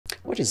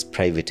what is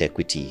private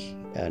equity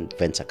and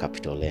venture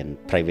capital and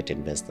private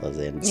investors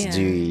and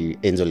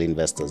angel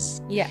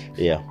investors? Yeah.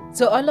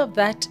 So all of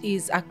that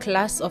is a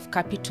class of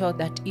capital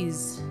that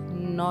is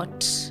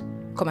not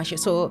commercial.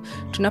 So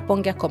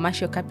tunapoongea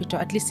commercial capital,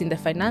 at least in the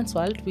finance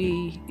world,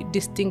 we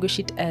distinguish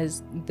it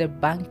as the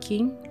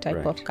banking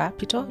type of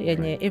capital.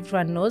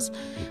 Everyone knows.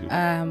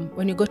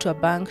 When you go to a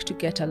bank to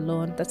get a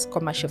loan, that's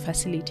commercial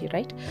facility,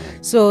 right?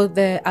 So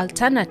the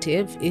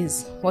alternative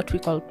is what we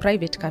call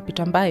private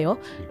capital, ambayo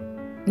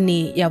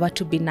ni ya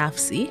watu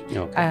binafsi.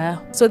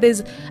 So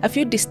there's a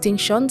few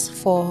distinctions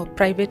for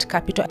private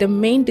capital. The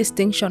main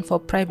distinction for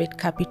private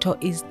capital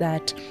is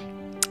that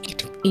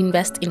it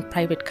invests in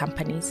private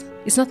companies.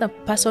 It's not a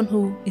person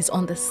who is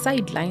on the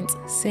sidelines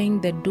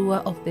saying the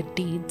doer of the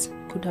deeds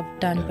could have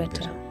done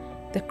better.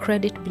 The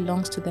credit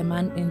belongs to the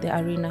man in the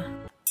arena.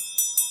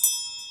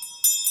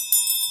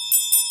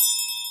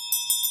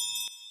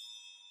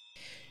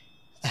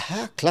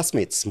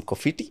 Classmates, mko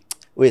fiti?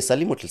 We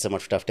Salimu tulisema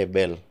tutafute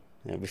bell.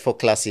 Before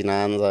class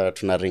inaanza,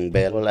 tuna ring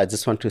bell. Well, I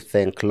just want to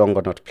thank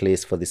Longonot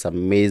Place for this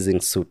amazing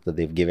suit that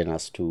they've given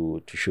us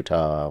to shoot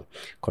our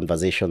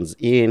conversations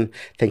in.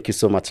 Thank you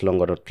so much,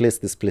 Longonot Place.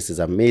 This place is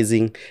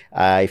amazing.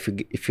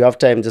 If you have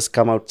time, just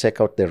come out,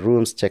 check out the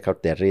rooms, check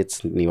out their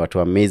rates. Ni watu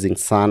amazing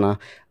sana.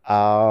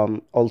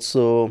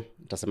 Also,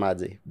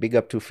 big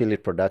up to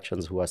Philip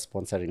Productions who are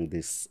sponsoring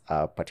this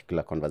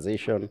particular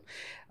conversation.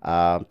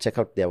 Check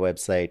out their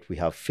website. We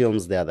have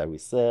films there that we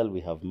sell.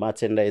 We have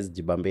merchandise,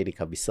 Jibambeni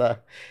Kabisa.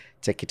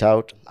 Check it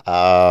out.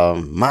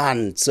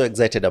 Man, so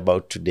excited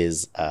about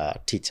today's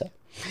teacher.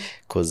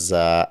 Because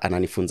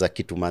ananifunza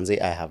kitu manze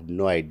I have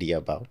no idea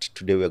about.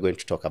 Today we're going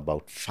to talk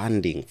about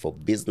funding for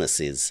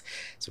businesses.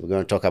 So we're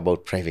going to talk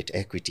about private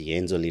equity,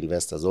 angel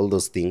investors, all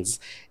those things.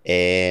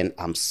 And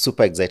I'm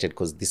super excited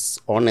because this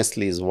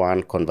honestly is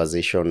one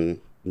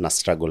conversation na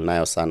struggle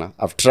nayo sana.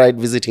 I've tried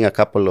visiting a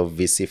couple of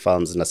VC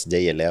firms na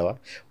sijaielewa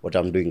what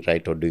I'm doing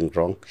right or doing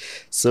wrong.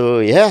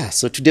 So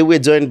so today we're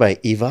joined by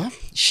Eva.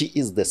 She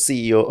is the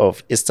CEO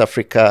of East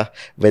Africa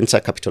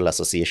Venture Capital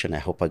Association. I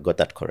hope I got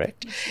that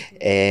correct.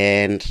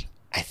 And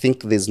I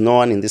think there's no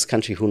one in this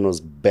country who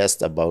knows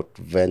best about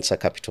venture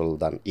capital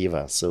than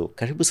Eva. So,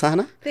 karibu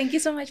sana. Thank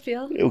you so much,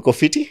 Phil. Uko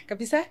fiti?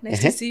 Kabisa.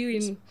 Nice to see you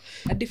in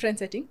a different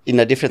setting.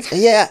 In a different...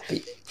 Yeah.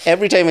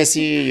 Every time I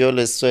see you, you're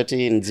always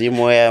sweaty in gym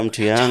wear,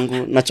 mtu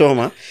yangu.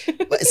 Nachoma.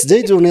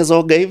 Sijaiju unaweza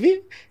oga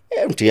hivi?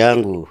 Mtu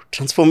yangu.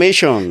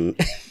 Transformation.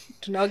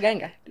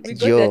 Tunaoganga. We got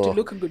there to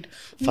look good.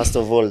 First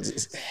of all,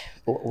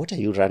 what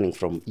are you running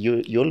from?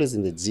 You're always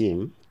in the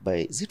gym.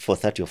 By is it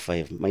 4:30 or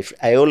 5?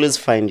 I always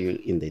find you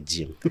in the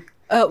gym.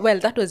 Well,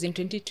 that was in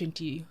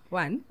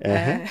 2021.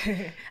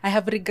 I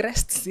have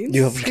regressed since.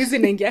 You have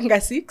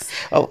regressed. 6.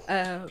 Oh.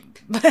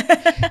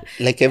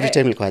 Like every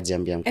time you go to the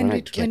and when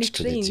it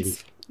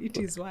rains, it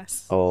is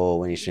worse. Oh,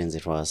 when it rains,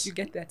 it was. You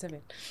get that,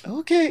 Amen.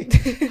 Okay.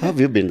 How have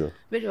you been though?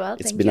 Very well,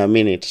 It's been a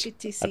minute. Good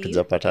to see you.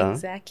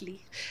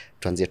 Exactly.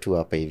 Tuanzie tu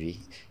hapa hivi.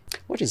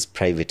 What is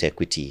private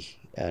equity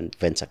and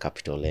venture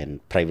capital and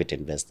private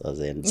investors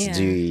and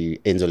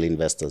angel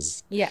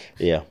investors?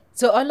 Yeah.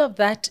 So all of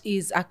that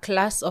is a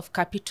class of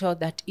capital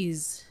that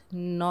is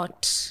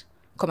not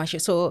commercial.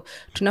 So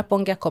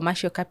tunapoongea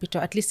commercial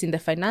capital, at least in the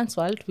finance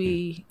world,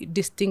 we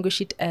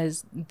distinguish it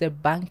as the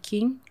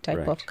banking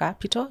type of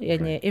capital.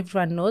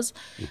 Everyone knows.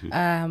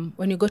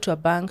 When you go to a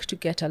bank to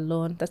get a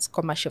loan, that's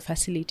commercial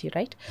facility,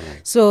 right?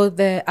 So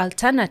the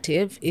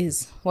alternative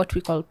is what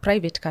we call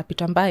private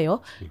capital,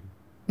 ambayo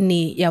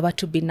ni ya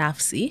watu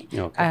binafsi.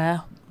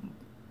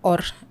 Or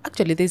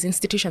actually there's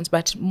institutions,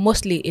 but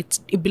mostly it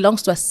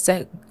belongs to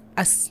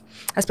a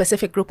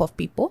specific group of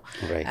people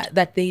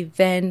that they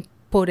then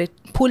pull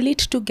it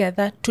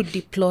together to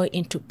deploy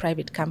into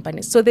private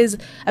companies. So there's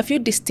a few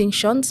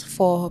distinctions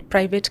for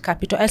private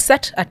capital. I'll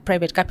start at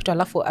private capital,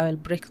 alafu I will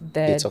break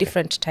the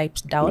different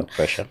types down.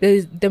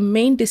 The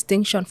main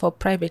distinction for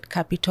private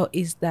capital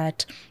is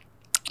that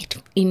it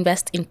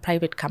invests in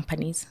private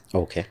companies.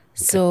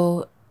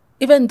 So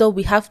even though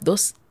we have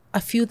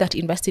a few that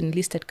invest in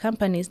listed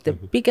companies, the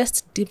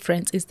biggest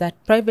difference is that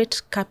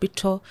private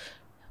capital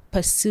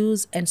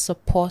pursues and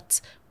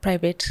supports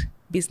private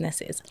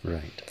businesses.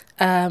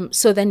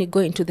 So then you go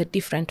into the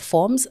different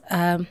forms.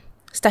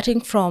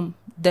 Starting from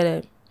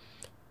the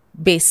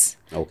base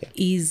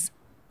is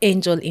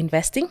angel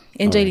investing.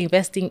 Angel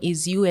investing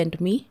is you and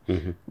me.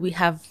 We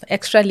have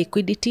extra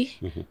liquidity.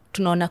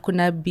 Tunaona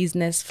kuna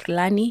business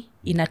fulani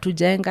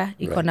inatujenga,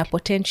 iko na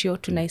potential,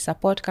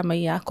 tunaisupport kama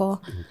hii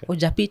yako,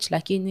 ujapitch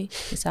lakini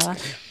ni sawa.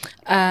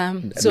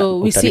 So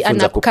we see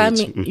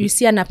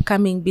an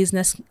upcoming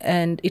business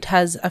and it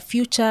has a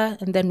future,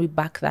 and then we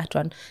back that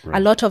one. A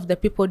lot of the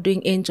people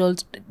doing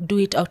angels do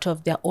it out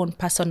of their own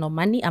personal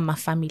money ama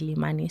family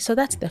money. So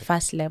that's the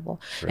first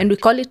level. And we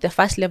call it the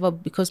first level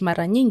because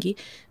mara nyingi,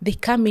 they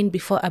come in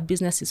before a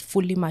business is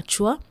fully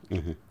mature.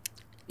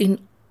 In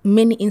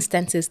many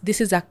instances,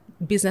 this is a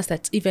business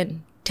that's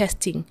even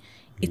testing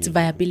its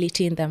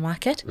viability in the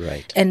market.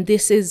 Right. And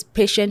this is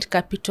patient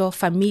capital,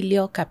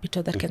 familial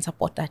capital that can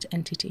support that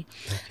entity.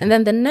 And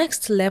then the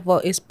next level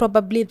is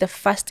probably the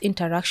first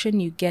interaction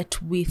you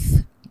get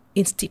with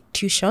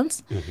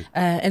institutions,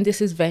 and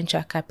this is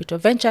venture capital.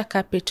 Venture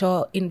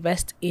capital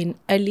invests in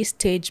early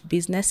stage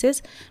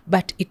businesses,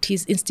 but it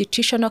is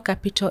institutional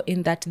capital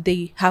in that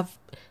they have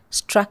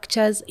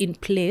structures in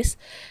place.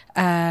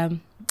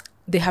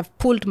 They have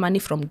pulled money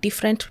from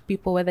different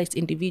people, whether it's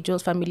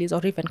individuals, families,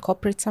 or even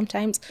corporates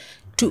sometimes,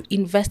 to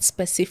invest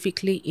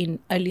specifically in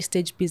early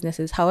stage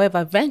businesses.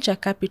 However, venture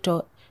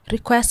capital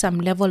requires some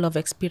level of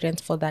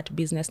experience for that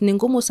business. Ni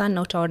ngumu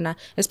sana utaona,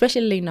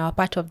 especially in our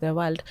part of the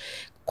world,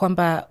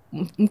 kwamba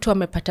mtu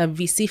amepata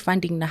VC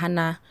funding na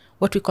hana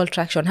what we call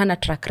traction, hana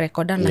track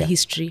record, hana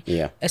history,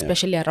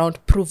 especially around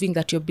proving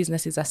that your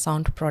business is a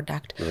sound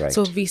product. Right.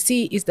 So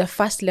VC is the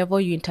first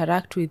level you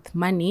interact with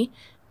money,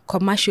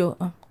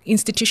 commercial,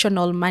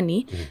 institutional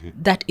money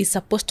that is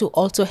supposed to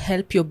also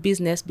help your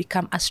business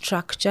become a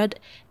structured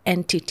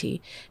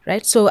entity,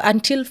 right? So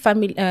until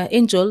family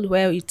angel,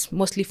 where it's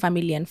mostly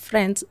family and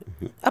friends,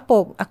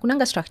 hapo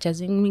akunanga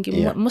structures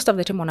mingi. Most of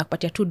the time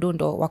wanakupatia tu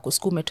dondo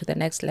wakusukume to the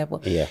next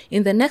level.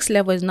 In the next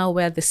level is now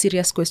where the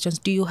serious questions: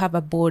 do you have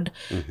a board?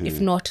 If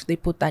not, they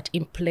put that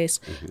in place.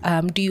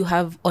 Do you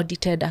have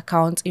audited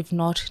accounts? If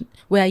not,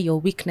 where are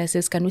your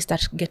weaknesses? Can we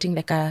start getting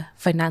like a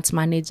finance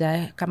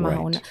manager? Kama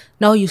hauna.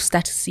 Now you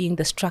start seeing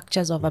the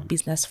structures of a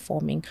business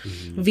forming.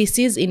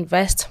 VCs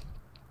invest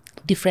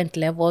different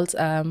levels.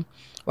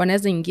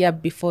 Wanaweza ingia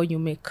before you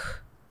make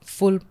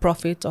full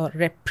profit or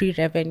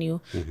pre-revenue,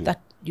 that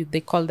they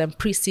call them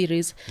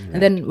pre-series.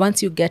 And then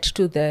once you get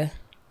to the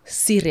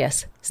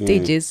serious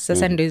stages,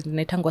 sasa ndio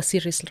zinaitangwa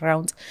series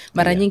rounds.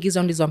 Mara nyingi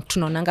hizo ndizo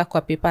tunaonanga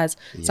kwa papers.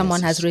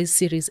 Someone has raised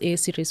series A,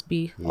 series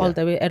B, all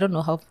the way. I don't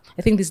know how.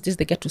 I think this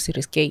they get to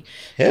series K.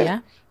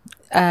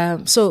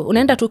 So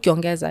unaenda tu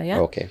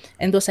kiongeza, Okay.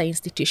 And those are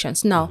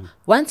institutions. Now,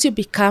 once you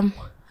become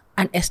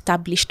an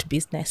established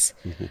business,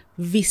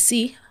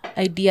 VC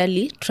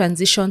ideally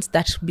transitions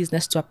that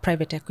business to a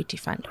private equity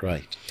fund.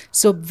 Right.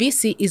 So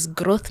VC is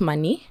growth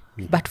money,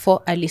 but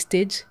for early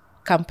stage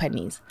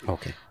companies.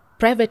 Okay.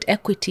 Private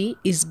equity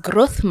is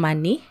growth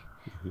money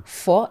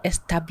for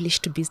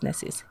established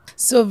businesses.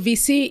 So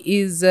VC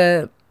is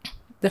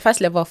the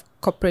first level of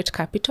corporate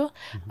capital.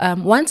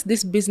 Once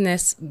this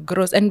business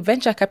grows, and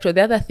venture capital,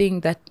 the other thing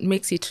that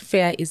makes it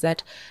fair is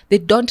that they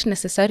don't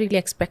necessarily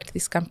expect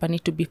this company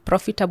to be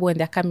profitable when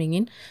they're coming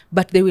in,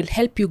 but they will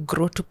help you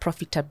grow to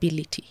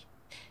profitability.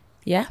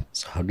 Yeah.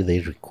 So how do they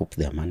recoup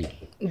their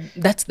money?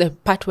 That's the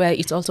part where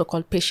it's also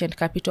called patient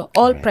capital.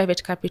 All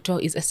private capital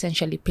is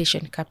essentially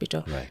patient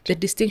capital. Right. The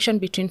distinction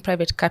between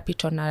private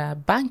capital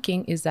and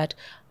banking is that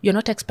you're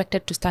not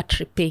expected to start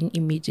repaying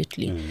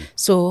immediately.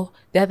 So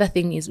the other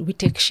thing is we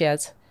take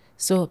shares.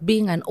 So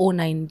being an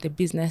owner in the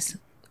business,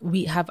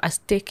 we have a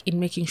stake in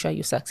making sure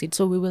you succeed.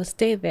 So we will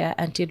stay there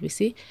until we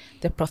see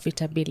the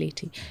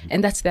profitability.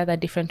 And that's the other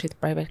difference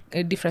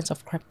with difference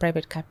of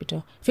private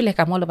capital. I feel like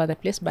I'm all over the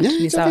place, but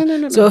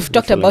so I've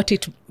talked about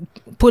it,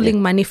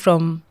 pulling money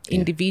from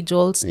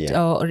individuals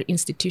or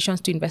institutions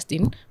to invest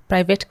in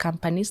private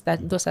companies.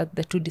 That those are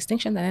the two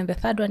distinctions. And then the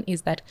third one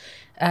is that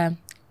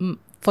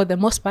for the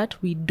most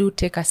part, we do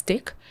take a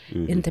stake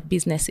in the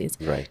businesses.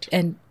 Right.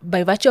 And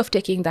by virtue of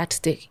taking that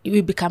stake,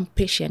 we become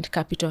patient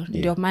capital.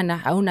 Ndio maana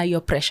hauna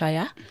hiyo pressure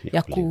ya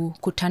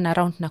turn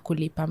around na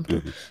kulipa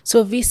mtu.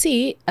 So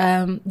VC,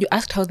 you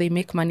asked how they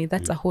make money.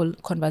 That's a whole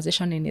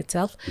conversation in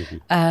itself.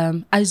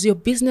 As your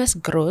business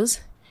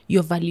grows,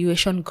 your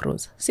valuation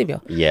grows.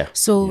 Sivyo?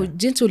 So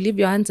jinsi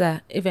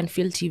ulivyoanza even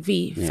Phil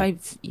TV,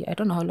 I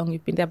don't know how long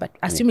you've been there, but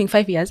assuming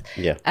 5 years,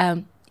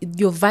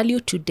 your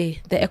value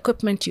today, the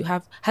equipment you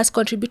have, has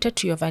contributed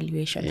to your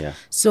valuation.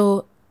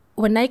 So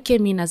when I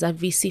came in as a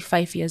VC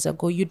 5 years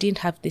ago, you didn't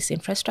have this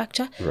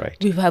infrastructure. Right.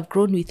 We have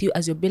grown with you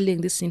as you're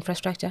building this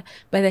infrastructure.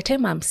 By the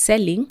time I'm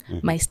selling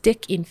my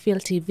stake in Phil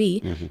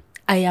TV,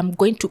 I am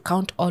going to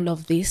count all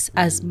of this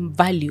as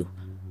value.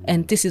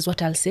 And this is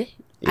what I'll say.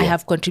 I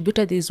have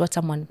contributed. This is what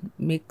someone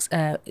makes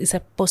is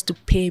supposed to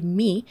pay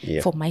me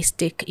for my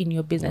stake in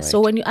your business. So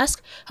when you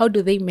ask how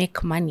do they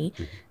make money,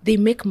 they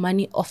make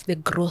money off the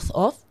growth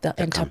of the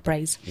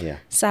enterprise.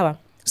 Sawa.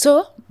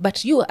 So,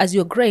 but you, as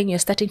you're growing, you're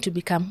starting to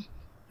become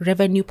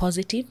revenue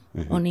positive.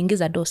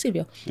 Unaingiza do,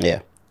 sivyo?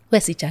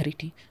 Where's the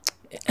charity?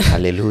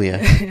 Hallelujah.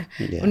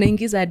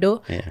 Unaingiza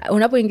do.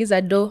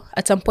 Unapoingiza do,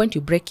 at some point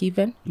you break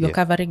even. You're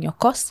covering your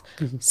costs.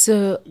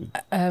 So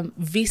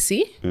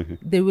VC,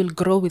 they will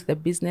grow with the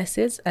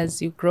businesses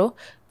as you grow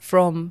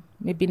from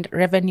maybe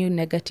revenue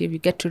negative, you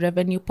get to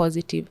revenue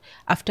positive.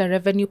 After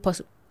revenue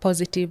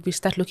positive, we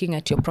start looking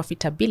at your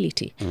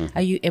profitability.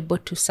 Are you able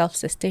to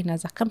self-sustain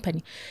as a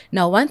company?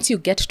 Now, once you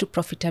get to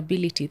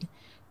profitability,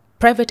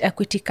 private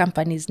equity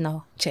companies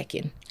now check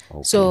in.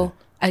 So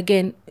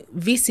again,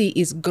 VC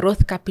is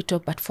growth capital,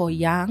 but for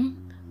young,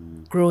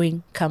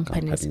 growing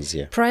companies.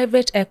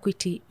 Private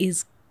equity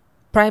is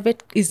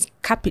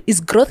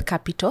growth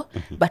capital,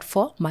 but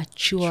for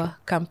mature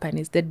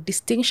companies. The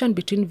distinction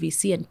between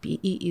VC and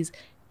PE is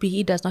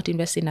PE does not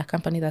invest in a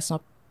company that's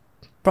not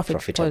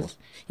Profitable.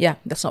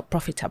 that's not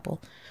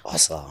profitable.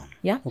 Awesome.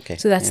 Yeah. Okay.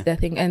 So that's the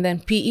thing. And then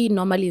PE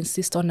normally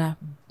insists on a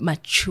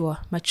mature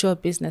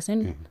business.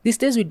 And these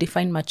days we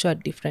define mature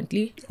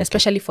differently,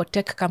 especially for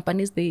tech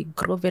companies. They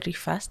grow very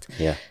fast.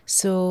 Yeah.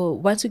 So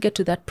once you get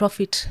to that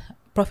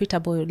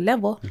profitable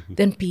level,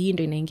 then PE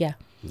ndo inaingia.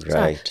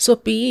 Right. So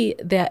PE,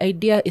 their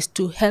idea is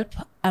to help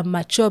a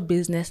mature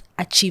business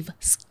achieve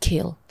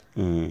scale.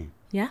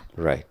 Yeah.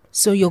 Right.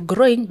 So you're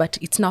growing, but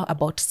it's now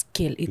about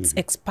scale. It's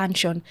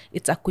expansion.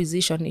 It's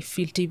acquisition. If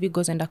Phil TV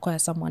goes and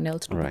acquires someone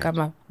else to become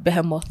a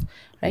behemoth,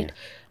 right?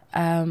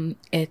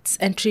 It's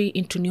entry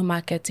into new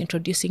markets,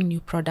 introducing new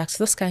products,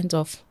 those kinds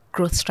of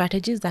growth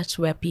strategies. That's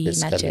where PE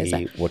nurtures.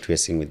 Basically, what we're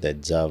seeing with the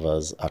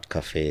Javas, Art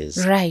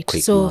Cafes, Right.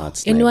 Quick So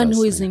Marts, anyone Naivas,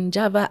 who is in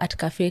Java, at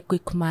Cafe,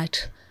 Quick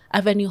Mart,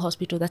 Avenue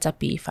Hospital, that's a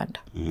PE fund.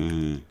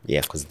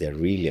 Yeah, because they're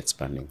really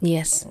expanding.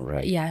 Yes.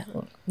 Right. Yeah.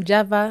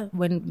 Java,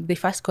 when they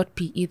first got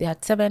PE, they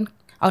had 7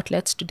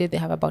 outlets. Today they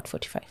have about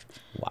 45.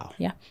 Wow.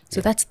 Yeah.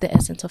 So that's the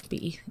essence of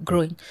PE,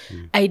 growing.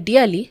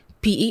 Ideally,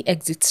 PE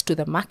exits to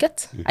the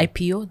market,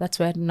 IPO. That's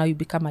where now you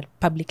become a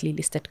publicly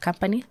listed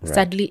company. Right.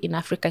 Sadly, in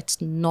Africa, it's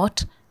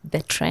not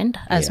the trend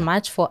as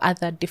much for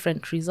other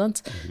different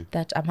reasons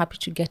that I'm happy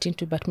to get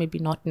into, but maybe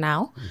not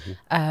now.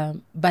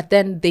 But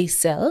then they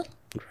sell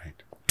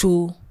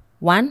to,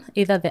 one,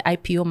 either the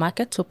IPO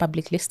market, so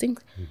public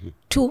listings.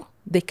 2,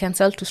 they can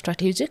sell to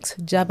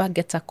strategics. Java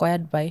gets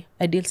acquired by,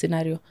 ideal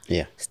scenario,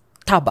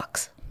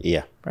 Starbucks.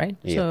 Yeah. Right?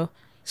 Yeah. So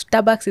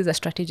Starbucks is a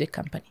strategic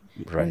company.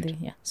 Right.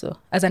 And so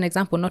as an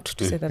example, not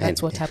to say that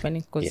that's what's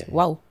happening, because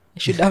wow, I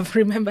should have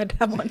remembered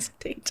that one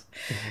state.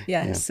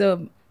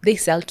 So they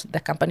sell to the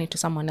company to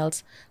someone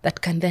else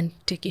that can then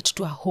take it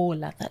to a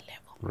whole other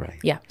level. Right.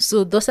 Yeah.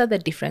 So those are the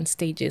different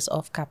stages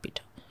of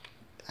capital.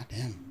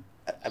 Damn.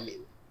 I mean,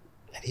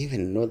 I didn't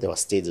even know there were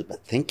stages,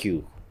 but thank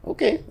you.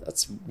 Okay,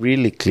 that's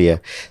really clear.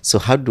 So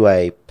how do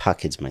I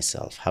package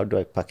myself? How do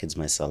I package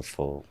myself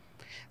for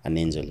an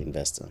angel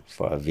investor,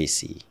 for a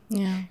VC?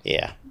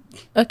 Yeah.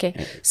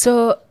 Okay.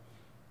 So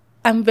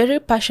I'm very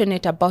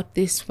passionate about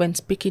this when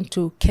speaking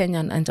to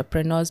Kenyan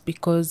entrepreneurs,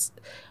 because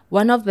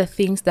one of the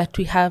things that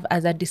we have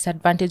as a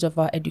disadvantage of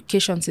our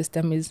education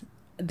system is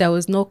there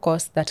was no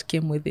course that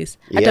came with this.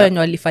 Hata wenye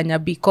walifanya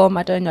BCom,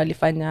 hata wenye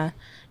walifanya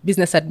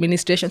business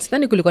administration,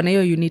 sidhani kulikuwa na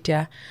hiyo unit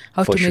ya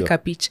how to make a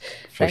pitch,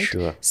 right?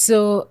 Sure.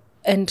 So,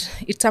 and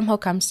it somehow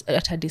comes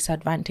at a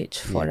disadvantage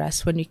for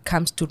us when it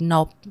comes to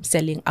now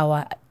selling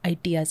our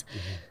ideas.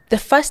 The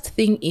first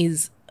thing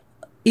is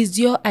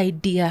your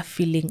idea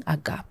filling a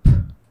gap?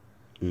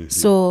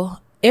 So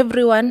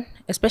everyone,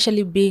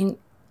 especially being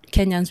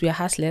Kenyans, we are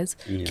hustlers.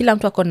 Kila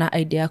mtu ako na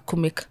idea ku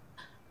make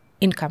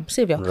income,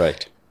 sivyo?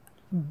 Right.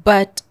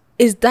 But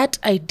is that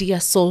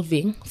idea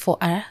solving for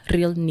a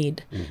real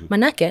need?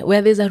 Manake,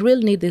 where there's a real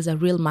need, there's a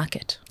real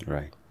market.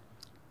 Right.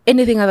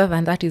 Anything other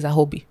than that is a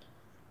hobby.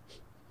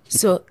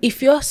 So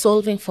if you're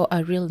solving for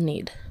a real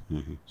need,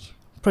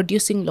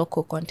 producing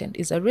local content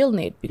is a real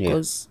need,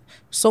 because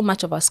so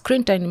much of our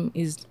screen time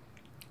is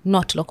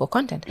not local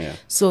content.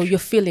 So you're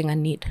filling a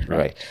need,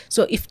 right?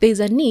 So if there's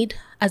a need,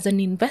 as an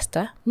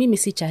investor, mimi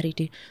si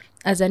charity.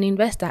 As an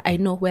investor, I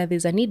know where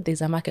there's a need,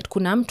 there's a market.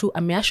 Kuna mtu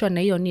ameashwa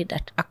na hiyo need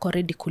at ako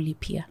ready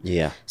kulipia.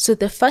 So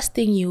the first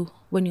thing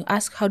when you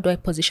ask, how do I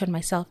position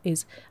myself,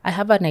 is I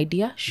have an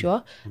idea,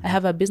 sure. I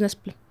have a business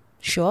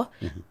sure.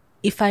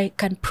 If I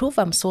can prove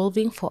I'm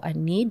solving for a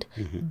need,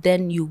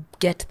 then you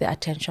get the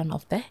attention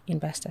of the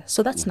investor.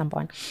 So that's number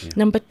 1.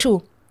 Number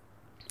 2,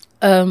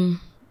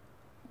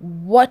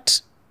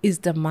 what is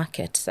the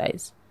market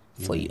size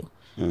for you?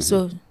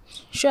 So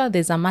sure,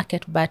 there's a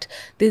market, but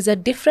there's a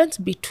difference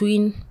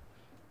between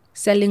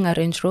selling a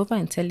Range Rover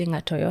and selling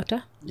a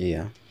Toyota.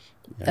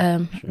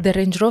 The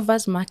Range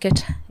Rover's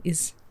market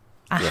is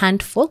a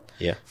handful.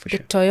 For the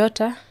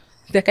Toyota,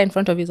 the guy in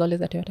front of you is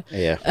always a Toyota.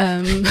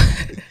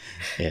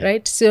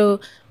 Right? So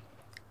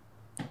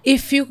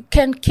if you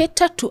can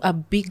cater to a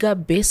bigger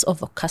base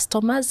of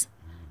customers,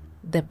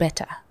 the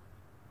better,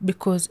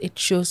 because it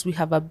shows we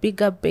have a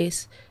bigger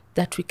base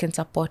that we can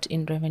support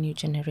in revenue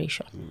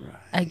generation.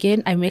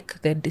 Again, I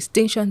make the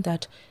distinction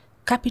that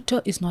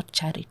capital is not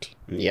charity.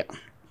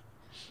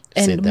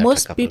 And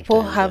most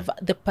people have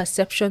the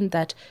perception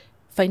that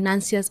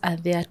financiers are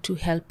there to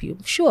help you.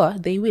 Sure,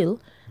 they will,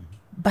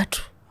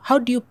 but how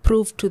do you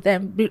prove to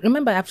them?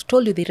 Remember, I've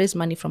told you they raise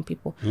money from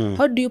people.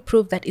 How do you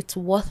prove that it's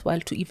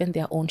worthwhile to even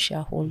their own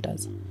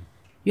shareholders?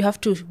 You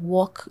have to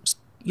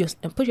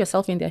put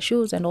yourself in their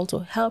shoes and also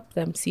help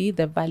them see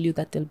the value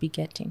that they'll be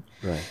getting.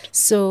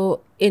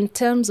 So in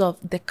terms of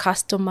the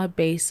customer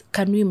base,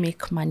 can we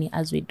make money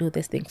as we do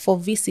this thing? For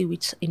VC,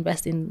 which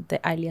invest in the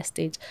earlier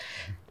stage,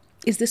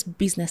 is this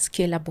business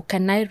scalable?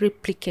 Can I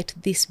replicate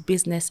this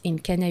business in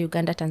Kenya,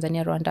 Uganda,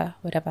 Tanzania, Rwanda,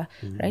 whatever,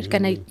 right?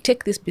 Can I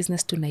take this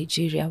business to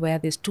Nigeria, where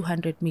there's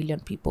 200 million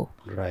people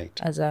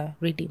as a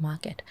ready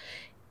market?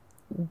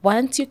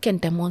 Once you can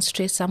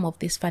demonstrate some of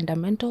these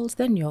fundamentals,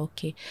 then you're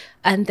okay.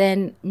 And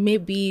then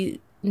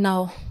maybe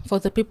now for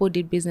the people who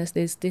did business,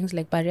 there's things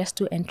like barriers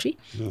to entry.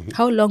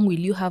 How long will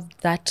you have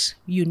that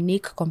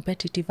unique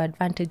competitive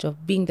advantage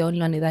of being the only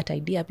one with that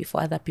idea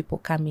before other people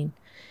come in?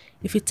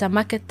 If it's a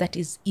market that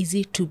is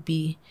easy to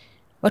be,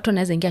 watu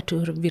wanaweza ingia tu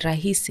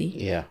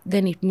virahisi,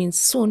 then it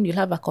means soon you'll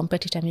have a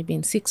competitor maybe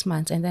in 6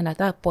 months, and then at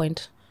that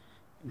point,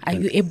 are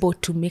you able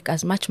to make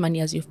as much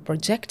money as you've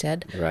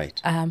projected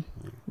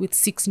with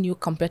 6 new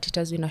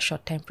competitors in a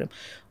short time frame?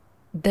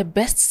 The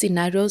best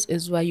scenarios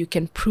is where you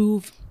can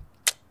prove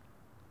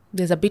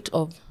there's a bit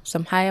of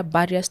some higher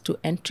barriers to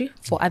entry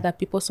for other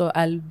people, so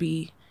I'll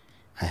be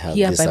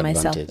here by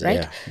myself,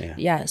 right?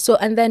 Yeah. So,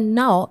 and then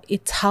now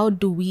it's how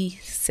do we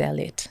sell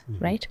it,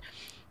 right?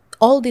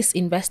 All these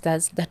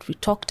investors that we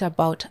talked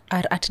about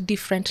are at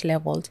different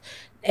levels,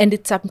 and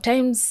it's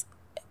sometimes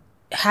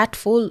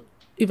hurtful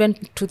even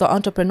to the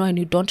entrepreneur and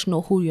you don't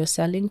know who you're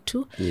selling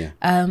to.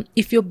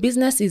 If your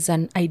business is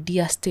an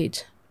idea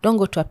stage, don't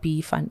go to a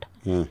PE fund.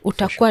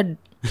 Utakuwa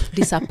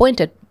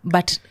disappointed,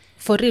 but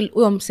for real,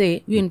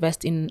 we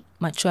invest in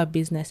mature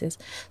businesses.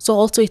 So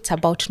also it's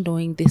about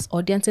knowing these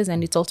audiences,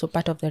 and it's also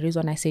part of the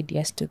reason I said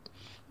yes to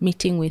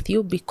meeting with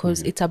you,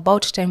 because it's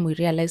about time we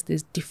realize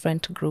there's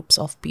different groups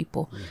of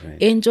people.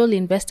 Angel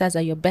investors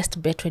are your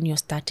best bet when you're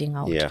starting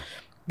out,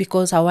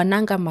 because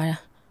hawananga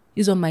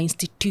hizo ma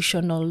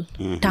institutional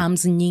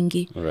terms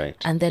nyingi,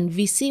 and then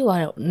VC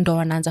ndo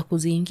wanaanza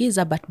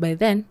kuziingiza, but by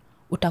then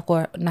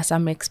utakuwa na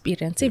some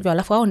experience hivyo,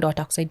 alafu hao ndo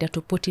watakusaidia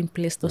to put in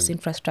place those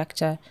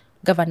infrastructure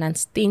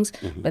governance things.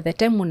 By the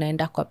time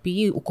unaenda kwa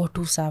PE uko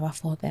tu sawa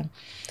for them.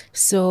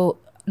 So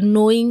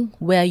knowing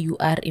where you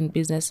are in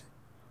business,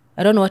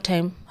 I don't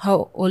know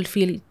how old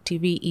Phil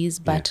TV is,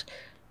 but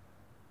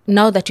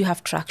now that you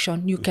have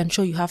traction, you can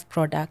show you have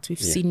products. We've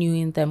seen you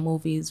in the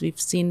movies,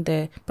 we've seen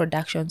the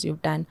productions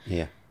you've done.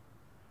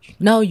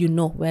 Now you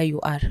know where you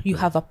are. You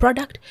have a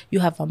product,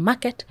 you have a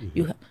market,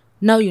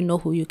 now you know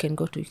who you can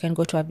go to. You can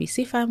go to a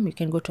VC firm, you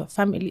can go to a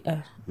family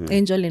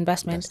angel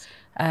investment.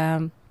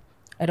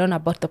 I don't know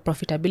about the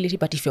profitability,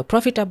 but if you're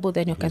profitable,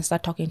 then you can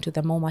start talking to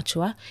the more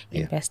mature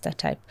investor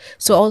type.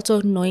 So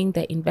also knowing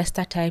the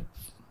investor type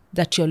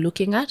that you're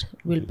looking at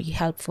will be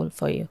helpful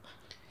for you.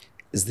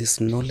 Is this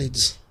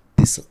knowledge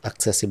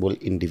accessible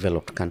in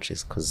developed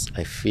countries? Because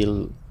I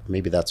feel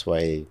maybe that's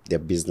why their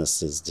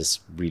businesses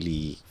just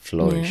really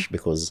flourish,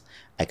 because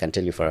I can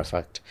tell you for a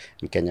fact,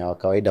 Mkenya wa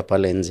kawaida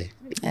pale nje,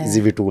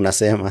 hizi vitu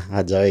unasema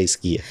hajawahi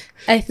sikia.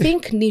 I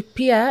think ni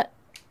pia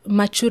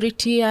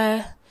maturity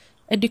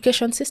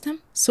education system.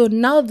 So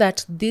now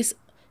that these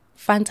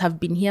funds have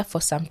been here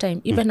for some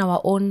time, even our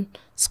own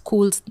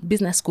schools,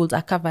 business schools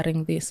are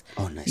covering this.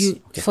 Oh, nice.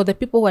 For the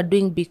people who are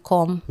doing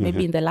BCom,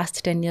 maybe in the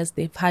last 10 years,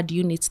 they've had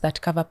units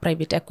that cover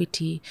private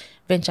equity,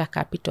 venture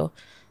capital.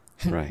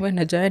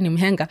 Najua ni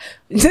mhenga.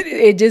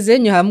 Eje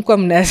zenyu hamkuwa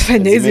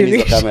mnafanya hizi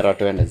vitu.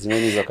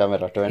 Zimeni hizo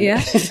kamera tuende.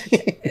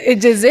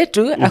 Eje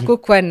zetu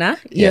hakukuwa na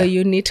your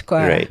unit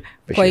kwa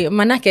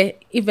manake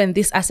even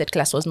this asset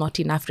class was not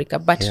in Africa,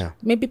 but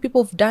maybe people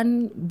have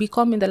done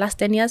BCom in the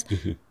last 10 years.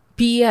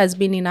 PE has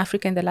been in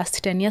Africa in the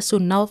last 10 years. So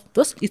now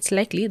it's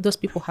likely those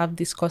people have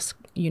these cost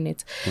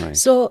units.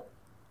 So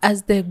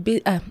as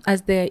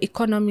the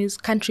economies,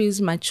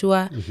 countries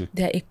mature,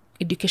 their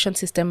education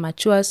system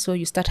matures, so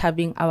you start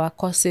having our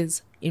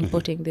courses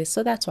importing this.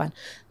 So that's one.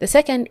 The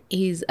second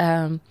is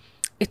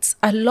it's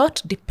a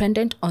lot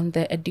dependent on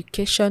the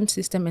education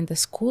system and the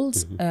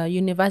schools,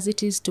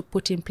 universities to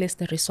put in place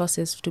the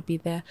resources to be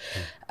there,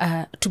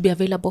 to be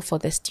available for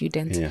the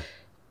students.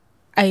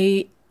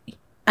 I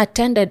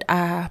attended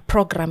a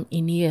program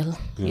in Yale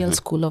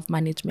School of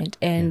Management,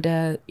 and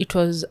it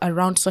was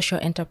around social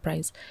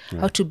enterprise,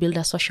 how to build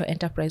a social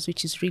enterprise,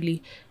 which is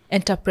really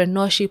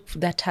entrepreneurship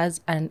that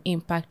has an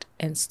impact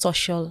and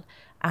social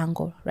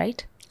angle,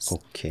 right?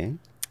 Okay.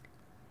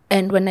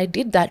 And when I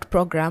did that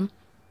program,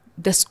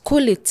 the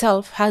school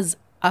itself has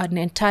an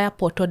entire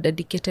portal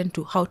dedicated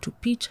to how to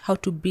pitch, how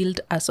to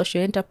build a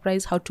social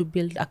enterprise, how to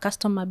build a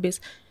customer base.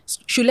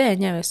 Shule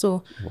yenyewe.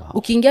 So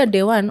ukiingia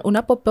day one,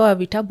 unapopewa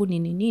vitabu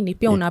nini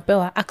pia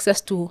unapewa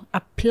access to a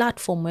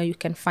platform where you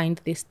can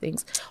find these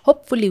things.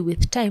 Hopefully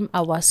with time,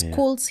 our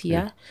schools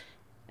here,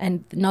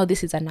 and now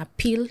this is an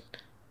appeal,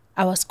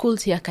 our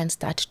schools here can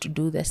start to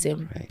do the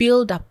same.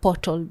 Build a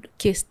portal,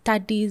 case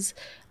studies,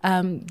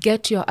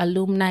 get your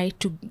alumni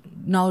to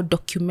now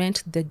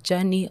document the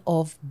journey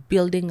of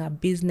building a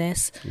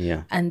business,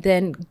 and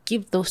then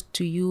give those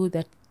to you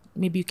that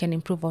maybe you can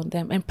improve on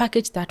them, and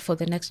package that for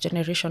the next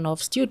generation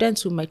of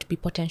students who might be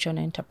potential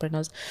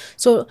entrepreneurs.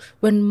 So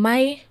when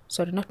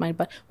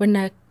when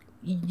a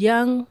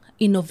young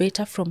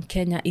innovator from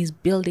Kenya is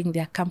building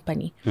their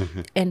company,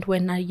 and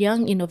when a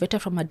young innovator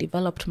from a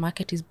developed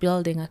market is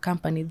building a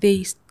company,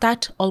 they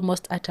start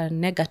almost at a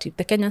negative.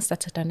 The Kenyan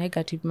starts at a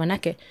negative.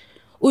 Manake,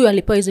 huyu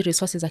alipewa hizi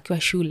resources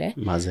akiwa shule.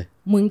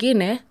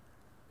 Mwingine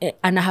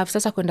ana have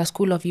sasa kwenda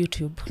school of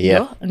YouTube,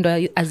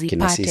 ndo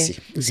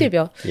azipate.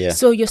 Sivyo?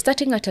 So you're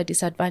starting at a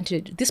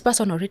disadvantage. This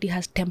person already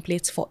has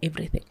templates for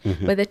everything.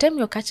 By the time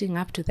you're catching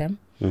up to them,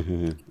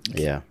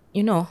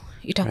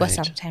 itakuwa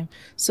some time.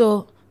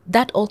 So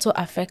that also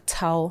affects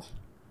how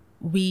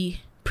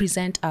we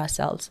present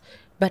ourselves.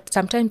 But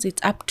sometimes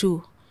it's up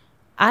to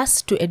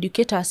us to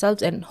educate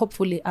ourselves, and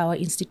hopefully our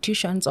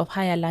institutions of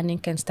higher learning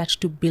can start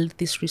to build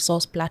these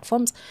resource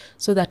platforms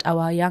so that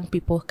our young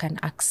people can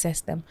access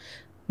them.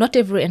 Not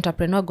every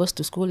entrepreneur goes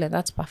to school, and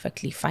that's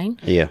perfectly fine.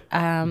 Yeah.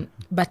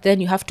 But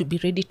then you have to be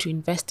ready to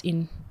invest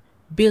in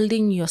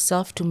building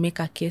yourself to make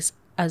a case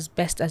as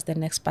best as the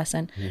next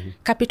person.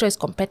 Capital is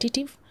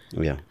competitive.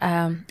 Yeah.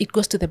 It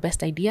goes to the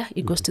best idea.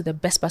 It goes to the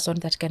best person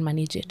that can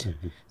manage it.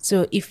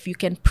 So if you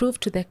can prove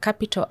to the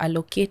capital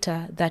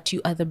allocator that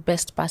you are the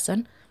best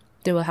person,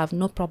 they will have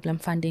no problem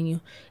funding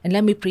you. And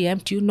let me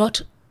preempt you,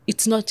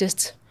 it's not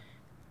just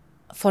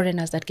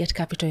foreigners that get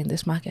capital in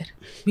this market.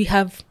 We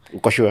have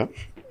Sure.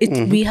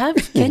 we have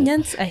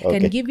Kenyans, I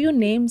can give you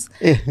names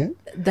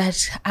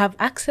that have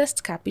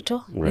accessed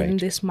capital in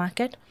this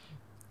market.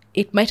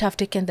 It might have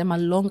taken them a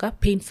longer,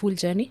 painful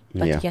journey,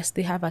 but yes,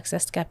 they have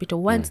accessed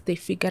capital once they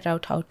figure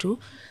out how to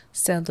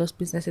sell those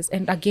businesses.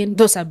 And again,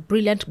 those are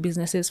brilliant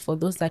businesses for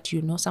those that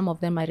you know. Some of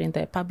them are in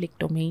the public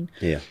domain.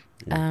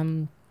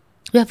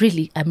 We have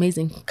really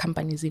amazing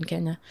companies in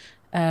Kenya,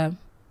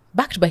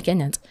 backed by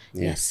Kenyans,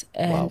 yes,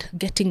 and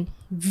getting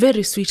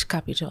very sweet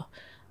capital,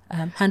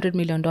 $100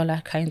 million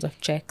kinds of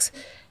checks.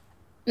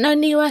 Na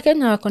ni wa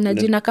Kenya wako na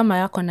jina kama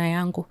yako na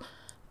yangu.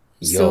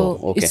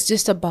 So it's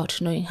just about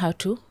knowing how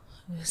to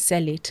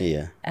sell it.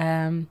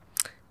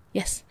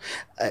 Yes.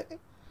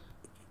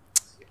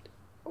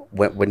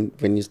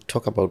 When you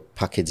talk about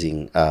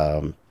packaging,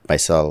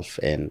 myself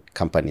and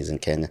companies in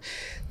Kenya,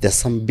 there's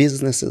some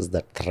businesses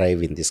that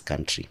thrive in this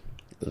country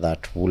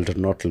that would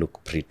not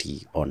look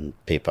pretty on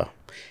paper.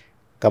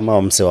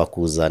 Kama mse wa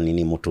kuuza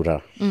nini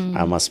mutura,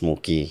 ama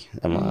smoky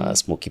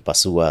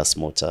pasua,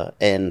 smocha.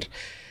 And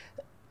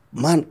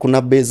man,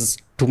 kuna base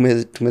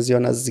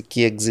tumeziona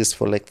ziki exist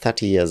for like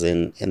 30 years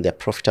and they're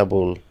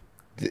profitable.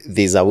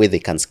 There's a way they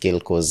can scale,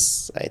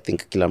 because I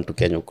think kila mtu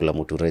Kenya ukula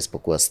mutura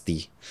isipokuwa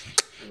sti.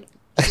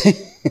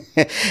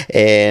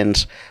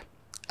 And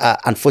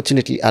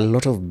unfortunately, a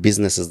lot of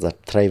businesses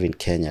that thrive in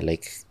Kenya,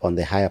 like on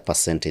the higher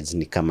percentage,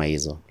 ni kama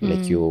hizo,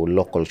 like your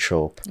local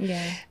shop,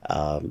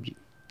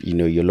 you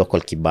know, your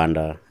local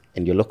kibanda.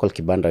 And your local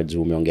kibanda,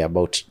 juu umeongea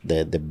about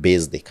the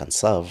base they can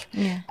serve.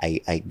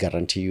 I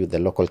guarantee you the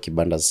local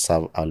kibandas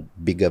serve a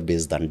bigger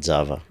base than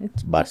Java.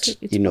 But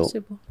you know,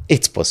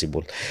 it's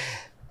possible.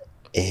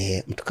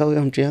 Mtu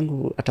kawa mtu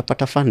yangu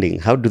atapata funding.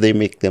 How do they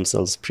make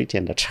themselves pretty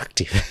and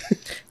attractive?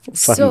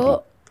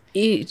 So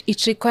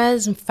it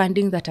requires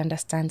funding that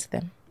understands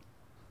them.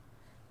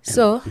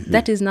 So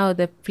that is now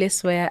the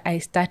place where I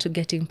start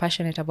getting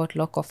passionate about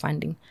local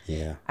funding.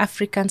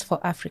 Africans for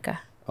Africa,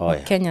 or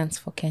Kenyans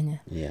for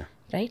Kenya.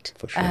 Right?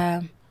 For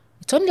sure.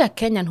 It's only a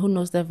Kenyan who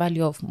knows the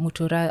value of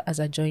mutura as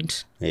a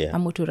joint, a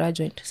mutura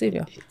joint,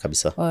 sivyo?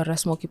 Kabisa. Or a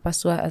smoky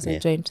pasua as a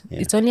joint.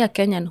 It's only a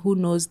Kenyan who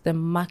knows the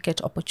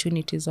market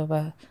opportunities of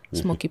a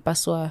smoky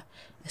pasua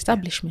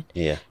establishment.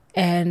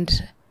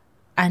 And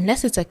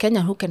unless it's a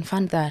Kenyan who can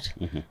fund that,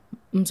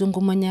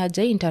 mzungu mwenye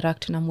haja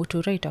interact na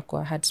mutura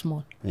itakuwa hard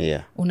small.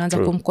 Unaanza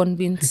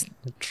kumconvince.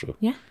 True.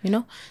 You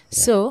know?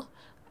 So,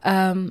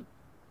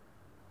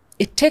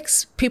 it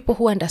takes people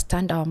who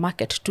understand our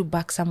market to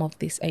back some of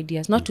these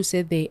ideas. Not to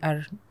say they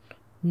are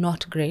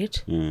not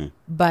great,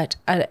 but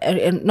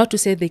not to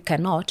say they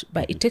cannot,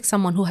 but it takes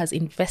someone who has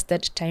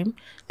invested time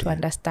to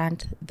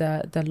understand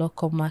the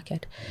local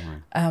market.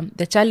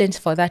 The challenge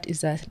for that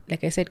is that,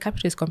 like I said,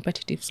 capital is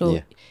competitive.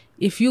 So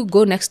if you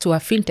go next to a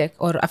fintech,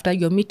 or after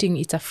your meeting,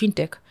 it's a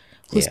fintech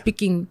who's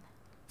speaking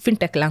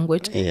fintech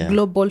language,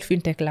 global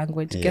fintech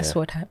language, guess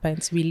what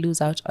happens? We lose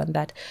out on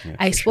that.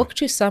 I spoke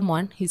to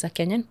someone, he's a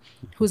Kenyan,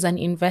 who's an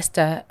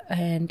investor,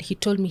 and he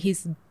told me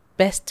his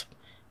best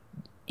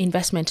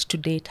investment to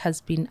date has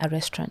been a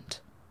restaurant.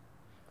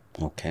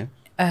 So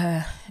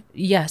I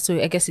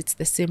guess it's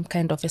the same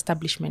kind of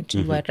establishment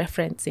you were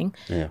referencing.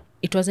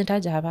 It wasn't a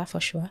Java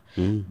for sure,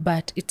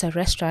 but it's a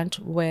restaurant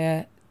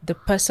where this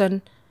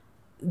person,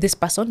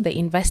 the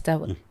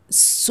investor,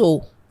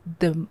 saw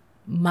the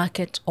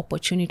market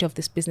opportunity of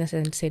this business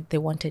and said they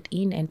wanted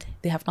in, and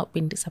they have not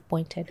been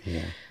disappointed.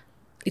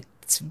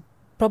 It's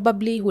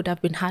probably would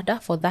have been harder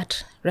for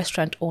that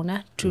restaurant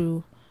owner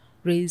to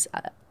raise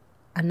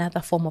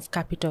another form of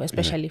capital,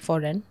 especially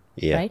foreign,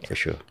 right? For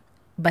sure.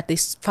 But they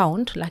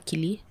found,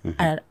 luckily,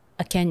 a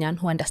Kenyan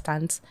who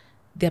understands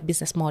their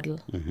business model,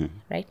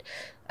 right?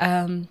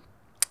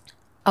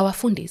 Our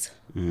fundis,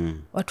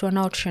 watu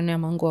wanaotushonea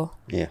manguo.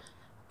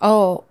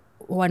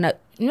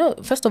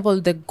 First of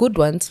all, the good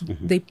ones,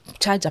 they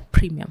charge a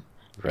premium.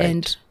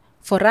 And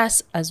for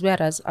us, as well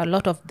as a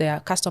lot of their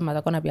customers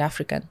are going to be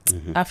African,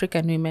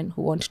 African women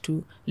who want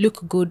to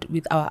look good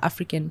with our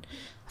African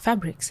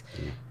fabrics.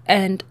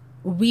 And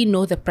we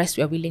know the price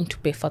we are willing to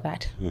pay for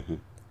that.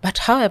 But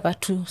however,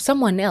 to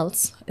someone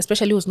else,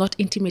 especially who's not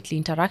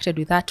intimately interacted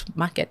with that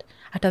market,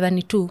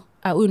 atadhani tu,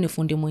 huyu ni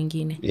fundi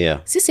mwingine.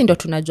 Sisi ndo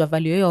tunajua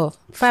value yo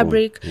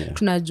fabric,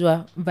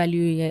 tunajua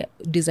value ya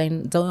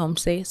design za huyo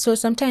mse. So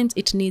sometimes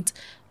it needs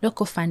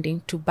local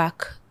funding to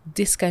back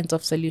these kinds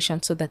of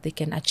solutions so that they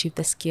can achieve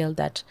the scale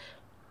that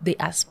they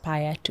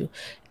aspire to.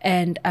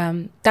 And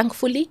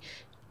thankfully,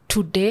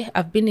 today,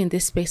 I've been in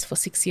this space for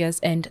 6 years,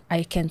 and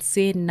I can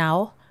say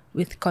now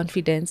with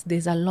confidence,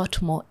 there's a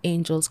lot more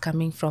angels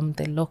coming from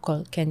the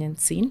local Kenyan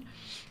scene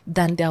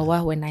than there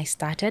were when I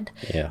started.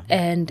 Yeah.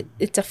 And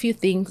it's a few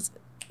things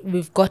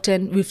we've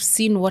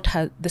seen what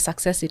the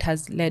success it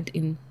has led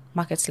in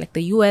markets like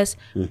the US.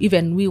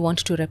 Even we want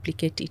to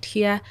replicate it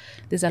here.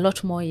 There's a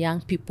lot more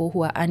young people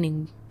who are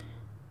earning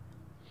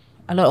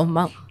a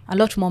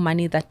lot more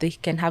money that they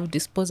can have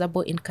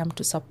disposable income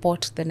to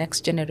support the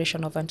next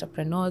generation of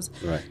entrepreneurs.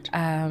 Right.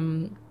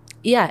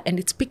 Yeah, and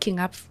it's picking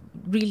up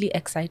really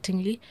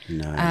excitingly.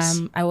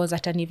 Nice. I was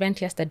at an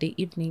event yesterday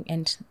evening,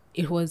 and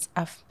it was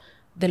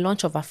the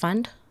launch of a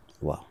fund.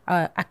 Wow.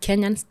 A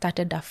Kenyan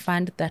started a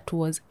fund that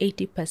was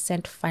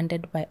 80%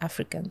 funded by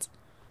Africans.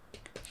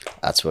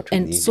 That's what we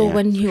And need. so yeah.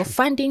 when your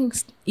funding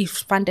is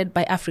funded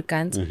by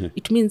Africans,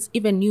 it means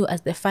even you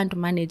as the fund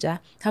manager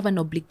have an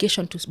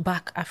obligation to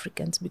back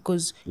Africans,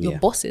 because your Yeah.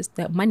 bosses,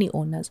 the money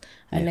owners,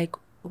 are like,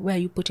 where are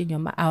you putting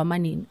our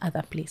money in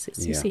other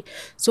places? You Yeah. see.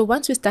 So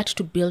once we start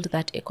to build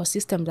that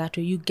ecosystem that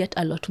way, you get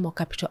a lot more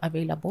capital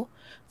available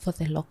for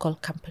the local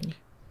company.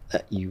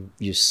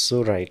 You're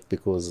so right,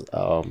 because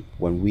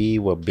when we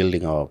were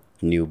building our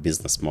new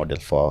business model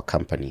for our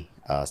company,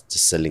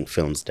 just selling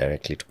films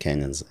directly to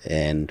Kenyans,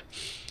 and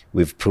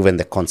we've proven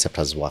the concept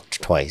has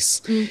worked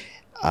twice.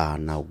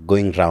 Now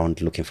going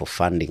around looking for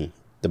funding,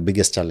 the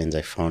biggest challenge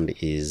I found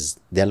is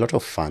there are a lot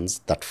of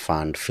funds that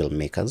fund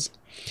filmmakers,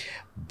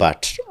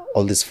 but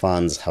all these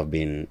funds have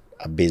been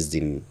based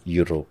in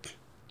Europe,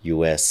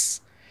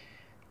 US.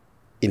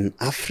 In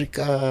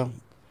Africa,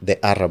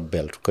 the Arab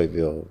belt, kwa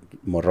hivyo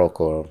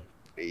Morocco,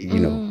 you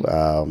know,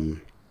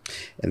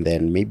 and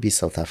then maybe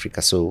South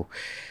Africa. So,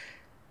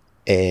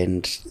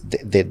 and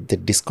the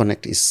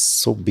disconnect is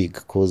so big,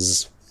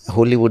 because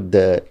Hollywood,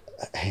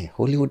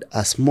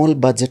 a small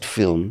budget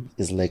film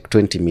is like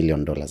 $20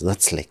 million.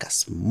 That's like a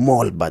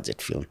small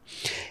budget film.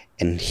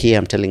 And here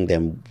I'm telling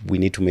them we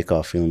need to make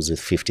our films with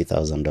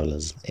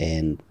 $50,000,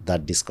 and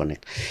that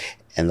disconnect.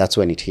 And that's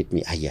when it hit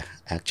me.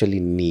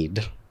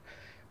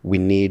 We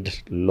need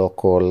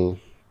local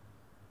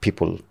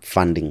people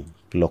funding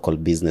local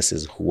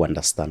businesses who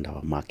understand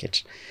our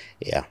market.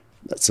 Yeah,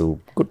 that's a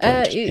good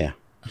point. Yeah.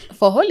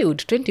 For Hollywood,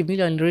 20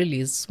 million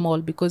really is small,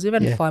 because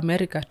even for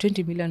America,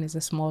 20 million is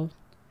a small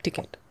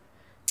ticket.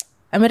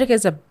 America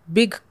is a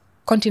big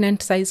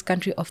continent-sized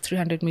country of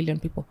 300 million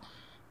people.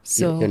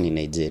 So You're in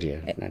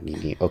Nigeria.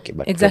 Okay,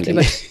 but exactly,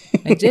 but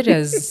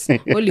Nigeria's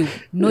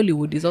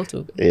Nollywood is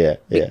also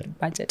big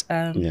budget.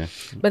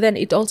 But then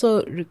it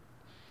also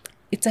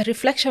it's a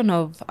reflection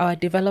of our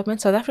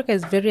development. South Africa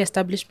is very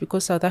established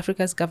because South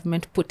Africa's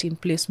government put in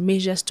place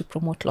measures to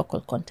promote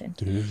local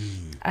content.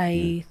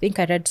 I think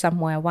I read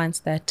somewhere once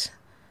that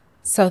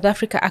South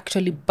Africa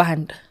actually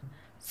banned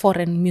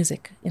foreign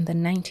music in the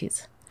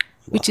 90s.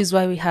 Which is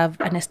why we have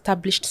an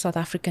established South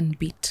African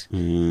beat,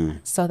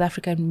 South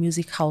African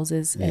music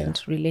houses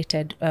and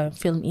related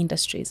film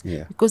industries.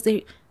 Yeah. Because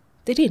they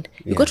did.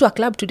 You go to a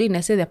club today and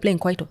I say they're playing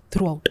Kwaito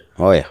throughout.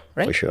 Oh yeah,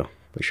 right? for sure.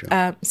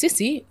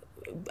 Sisi,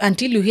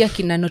 until you hear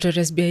Kina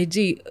Notorious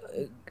B.I.G.,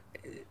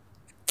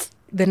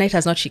 the night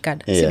has not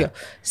shikad. Yeah.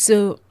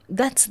 So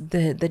that's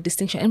the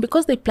distinction. And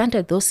because they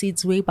planted those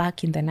seeds way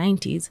back in the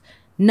 90s,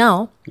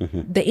 now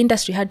the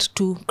industry had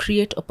to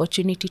create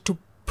opportunity to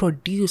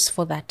produce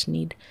for that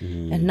need.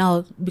 And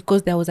now,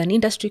 because there was an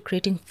industry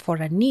creating for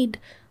a need,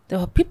 there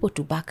were people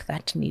to back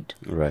that need.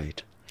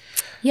 Right.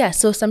 Yeah,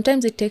 so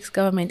sometimes it takes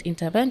government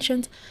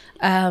interventions.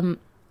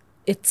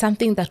 It's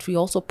something that we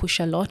also push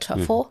a lot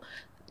for,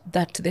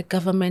 that the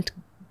government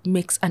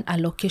makes an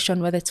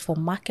allocation, whether it's for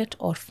market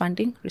or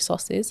funding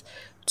resources,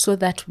 so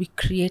that we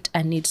create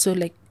a need. So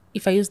like,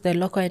 if I use the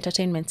local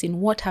entertainment scene,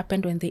 what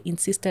happened when they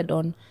insisted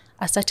on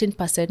a certain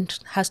percent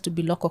has to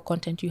be local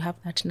content? You have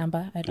that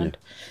number, I don't.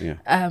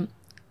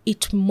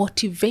 It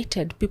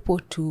motivated people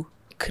to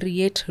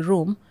create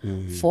room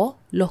for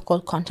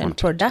local content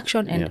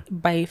production, and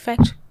by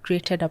effect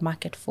created a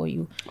market for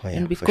you.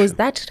 And because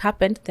that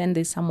happened, then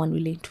there's someone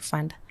willing to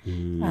fund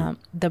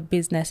the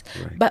business.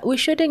 Right. But we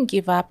shouldn't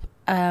give up.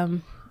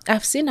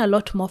 I've seen a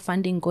lot more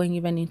funding going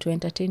even into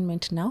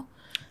entertainment now.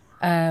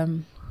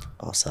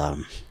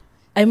 Awesome.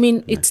 I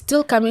mean, it's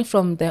still coming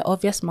from the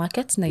obvious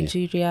markets,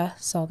 Nigeria,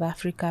 South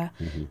Africa.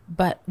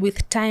 But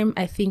with time,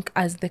 I think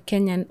as the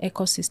Kenyan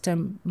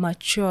ecosystem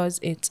matures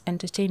its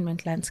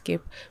entertainment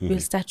landscape, we'll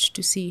start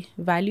to see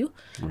value.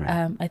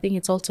 Right. I think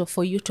it's also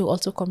for you to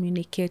also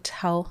communicate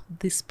how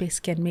this space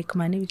can make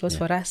money, because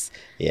for us,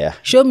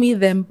 show me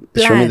the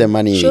plan. Show me the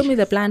money. Show me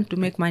the plan to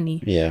make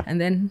money. Yeah.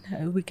 And then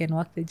we can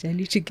walk the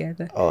journey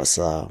together.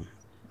 Awesome.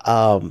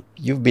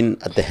 You've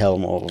been at the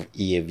helm of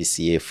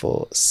EAVCA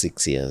for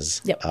 6 years.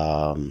 Yep.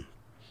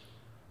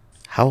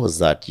 How was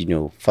that? You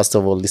know, first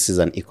of all, this is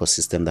an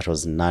ecosystem that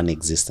was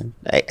non-existent.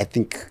 I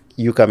think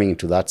you coming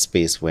into that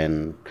space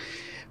when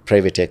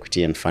private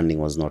equity and funding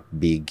was not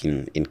big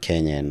in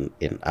Kenya and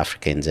in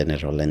Africa in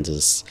general, and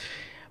just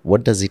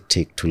what does it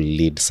take to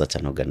lead such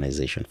an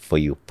organization for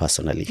you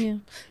personally? Yeah.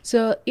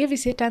 So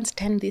EAVCA turns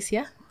 10 this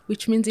year,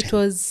 which means it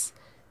was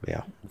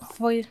Yeah.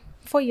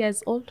 4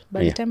 years old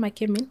by the time I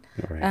came in.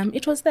 Right.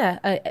 It was there.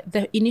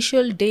 The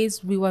initial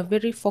days, we were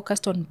very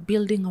focused on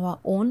building our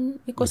own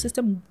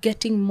ecosystem,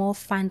 getting more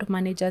fund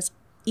managers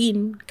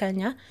in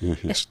Kenya,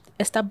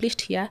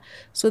 established here,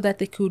 so that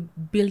they could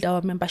build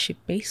our membership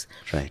base.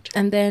 Right.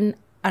 And then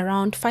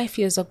around 5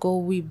 years ago,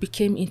 we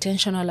became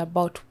intentional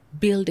about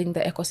building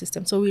the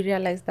ecosystem. So we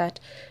realized that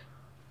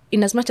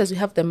in as much as we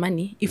have the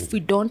money, if we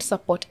don't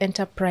support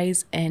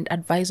enterprise and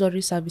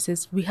advisory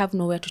services, we have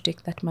nowhere to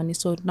take that money.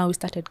 So now we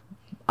started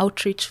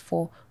outreach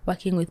for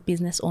working with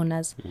business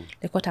owners,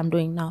 like what I'm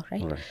doing now,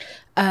 right?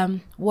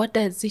 What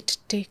does it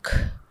take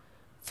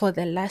for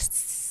the last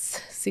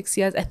 6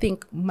 years? I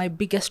think my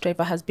biggest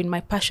driver has been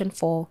my passion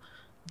for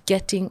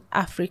getting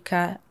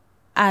Africa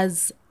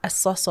as a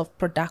source of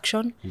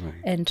production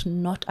and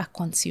not a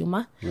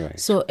consumer.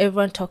 So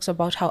everyone talks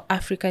about how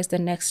Africa is the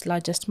next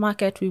largest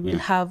market. We will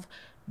have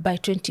by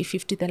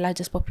 2050 the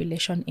largest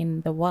population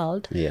in the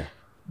world.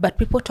 But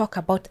people talk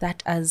about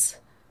that as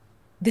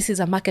this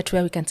is a market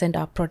where we can send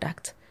our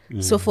product.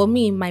 So for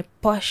me, my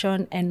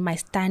passion and my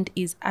stand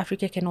is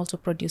Africa can also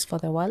produce for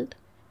the world.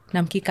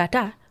 Na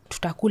mkikata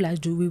tutakula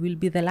juu we will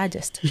be the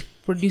largest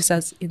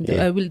producers in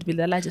the will be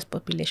the largest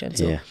population.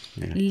 So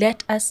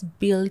let us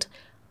build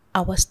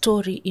our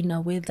story in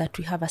a way that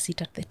we have a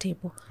seat at the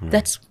table.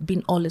 That's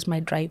been always my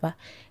driver.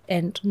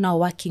 And now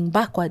working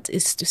backwards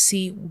is to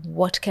see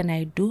what can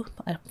I do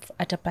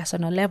at a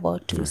personal level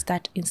to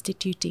start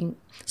instituting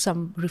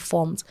some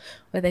reforms,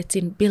 whether it's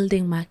in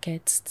building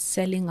markets,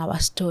 selling our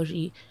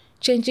story,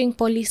 changing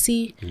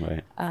policy,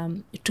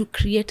 to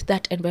create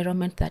that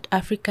environment that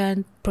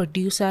African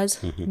producers,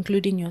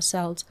 including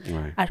yourselves,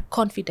 are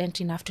confident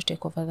enough to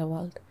take over the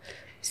world.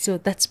 So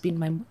that's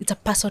been it's a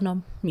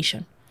personal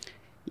mission.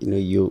 You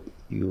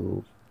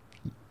know,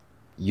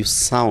 you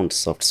sound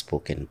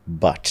soft-spoken,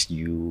 but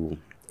you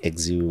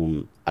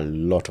exude a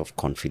lot of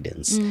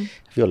confidence. Have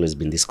you always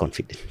been this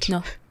confident?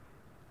 No.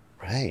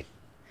 Right.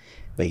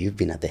 But you've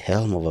been at the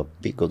helm of a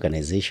big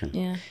organization.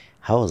 Yeah.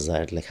 How was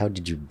that? Like, how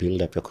did you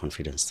build up your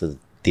confidence to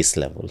this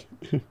level?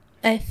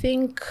 I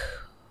think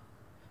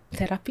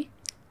therapy.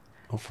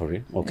 Oh, for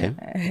real? Okay.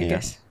 I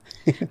guess.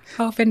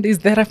 How often is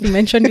therapy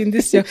mentioned in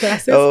your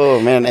classes? Oh,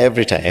 man,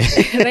 every time.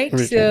 Right?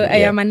 So I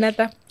am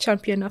another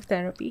champion of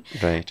therapy.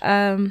 Right.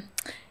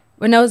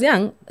 When I was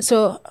young,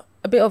 so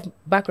a bit of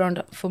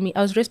background for me,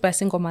 I was raised by a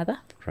single mother.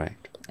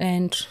 Right.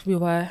 And we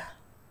were,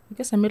 I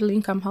guess, a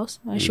middle-income house.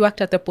 She worked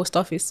at the post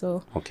office,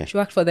 so she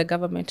worked for the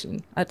government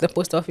at the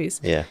post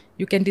office. Yeah.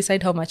 You can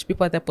decide how much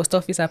people at the post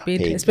office are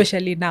paid.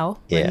 Especially now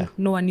when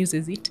no one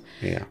uses it.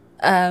 Yeah.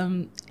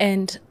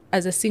 And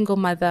as a single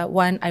mother,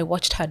 I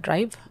watched her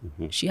drive.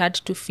 She had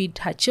to feed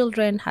her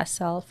children,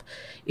 herself.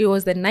 It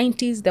was the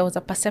 90s. There was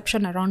a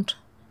perception around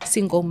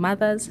single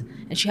mothers,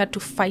 and she had to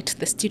fight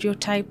the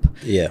stereotype.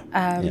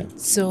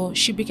 So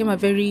she became a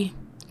very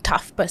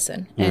tough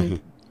person.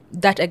 And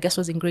that, I guess,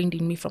 was ingrained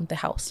in me from the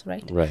house,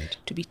 right? Right.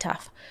 To be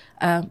tough.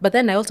 But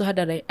then I also had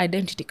an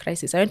identity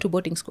crisis. I went to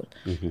boarding school.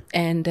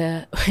 And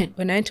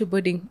when I went to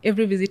boarding,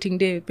 every visiting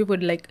day, people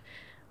would like,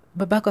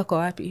 babako ako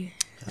wapi?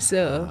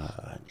 So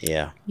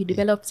you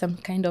develop some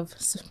kind of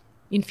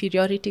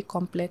inferiority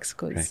complex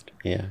because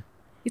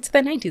it's the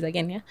 90s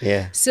again.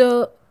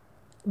 So,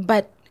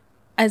 but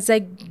as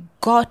I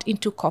got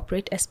into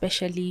corporate,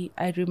 especially,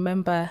 I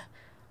remember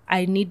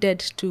I needed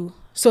to,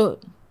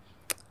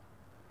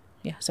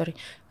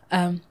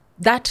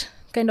 that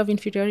kind of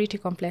inferiority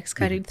complex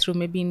carried through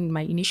maybe in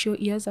my initial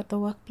years at the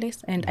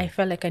workplace, and I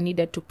felt like I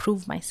needed to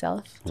prove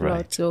myself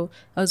throughout. So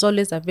I was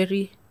always a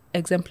very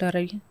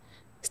exemplary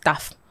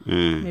staff,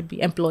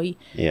 maybe employee,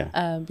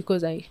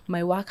 because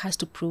my work has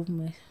to prove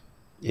me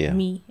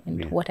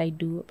and what I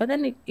do. But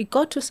then it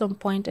got to some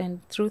point,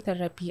 and through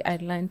therapy I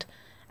learned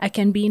I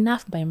can be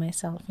enough by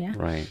myself.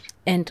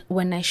 And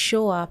when I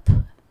show up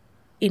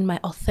in my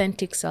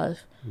authentic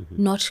self,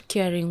 not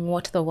caring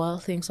what the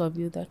world thinks of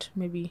you, that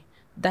maybe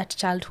that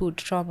childhood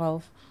trauma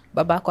of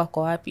babako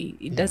ako wapi,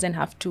 it doesn't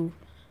have to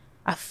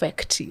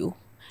affect you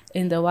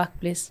in the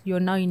workplace.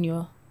 You're now in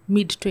your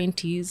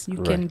mid-20s,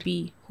 you can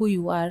be who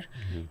you are.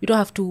 You don't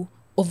have to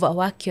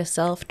overwork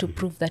yourself to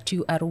prove that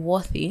you are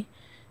worthy.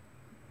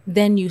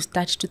 Then you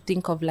start to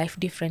think of life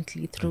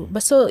differently through.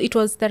 But so it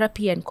was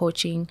therapy and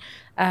coaching.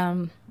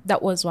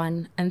 That was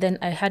one. And then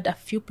I had a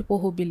few people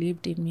who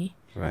believed in me.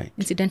 Right.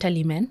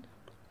 Incidentally, men.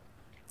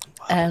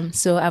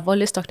 So I've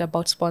always talked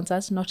about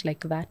sponsors, not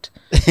like that.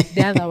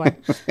 The other one,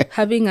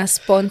 having a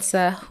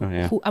sponsor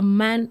who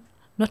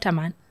not a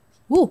man.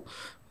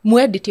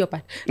 Muedit your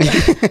part.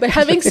 But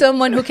having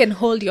someone who can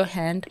hold your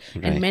hand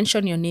and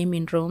mention your name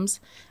in rooms,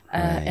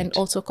 and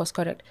also course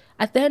correct.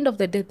 At the end of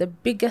the day, the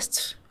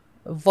biggest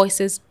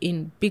voices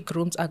in big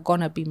rooms are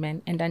gonna be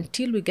men, and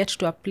until we get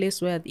to a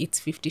place where it's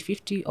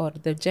 50-50 or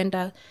the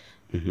gender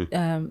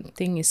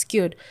thing is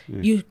skewed,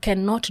 you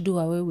cannot do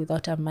away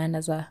without a man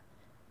as a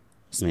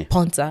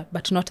sponsor,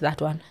 but not that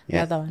one, the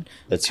other one.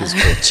 Let's use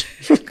coach.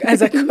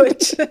 As a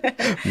coach.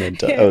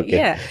 Mentor.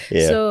 Okay.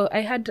 So I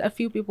had a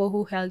few people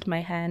who held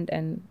my hand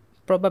and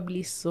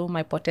probably saw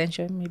my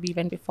potential maybe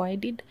even before I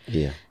did.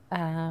 Yeah.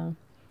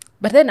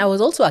 But then I was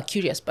also a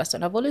curious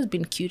person. I've always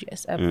been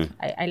curious.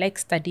 I like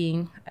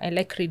studying. I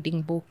like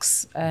reading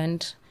books,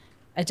 and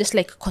I just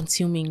like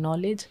consuming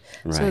knowledge.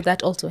 So Right.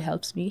 that also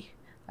helps me.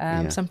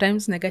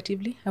 Sometimes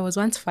negatively. I was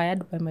once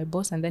fired by my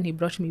boss, and then he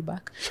brought me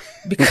back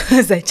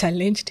because I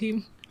challenged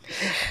him.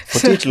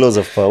 48 laws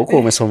of power. Huko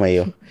umesoma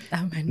hiyo.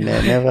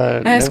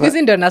 Siku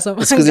hizi ndo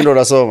nasoma. Siku hizi ndo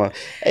unasoma.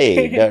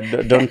 Hey,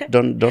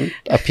 don't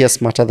appear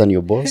smarter than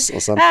your boss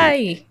or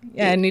something.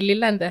 Yeah,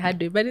 nililearn the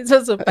hard way, but it's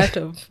also part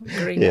of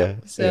growing Yeah,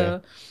 up.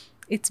 So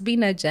it's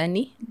been a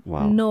journey.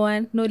 Wow.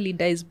 No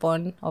leader is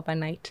born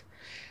overnight.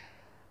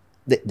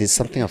 There's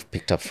something I've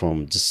picked up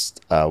from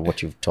just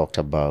what you've talked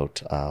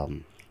about.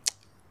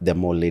 There are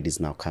more ladies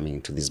now coming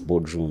into these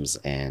boardrooms,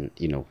 and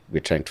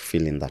we're trying to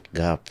fill in that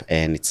gap.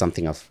 And it's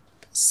something I've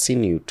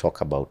seen you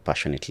talk about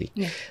passionately.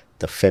 Yeah.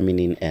 The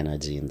feminine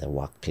energy in the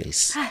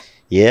workplace.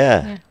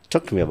 Yeah.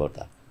 Talk to me about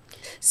that.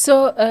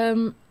 So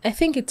I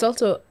think it's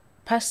also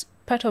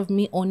part of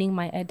me owning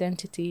my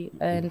identity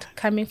and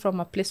coming from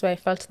a place where I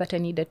felt that I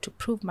needed to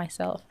prove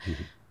myself.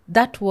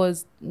 That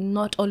was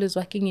not always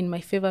working in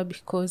my favor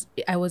because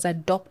I was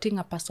adopting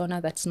a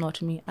persona that's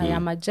not me. I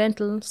am a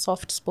gentle,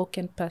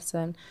 soft-spoken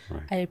person.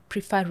 Right. I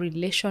prefer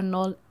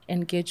relational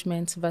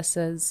engagements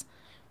versus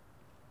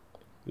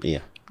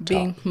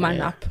being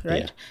man up,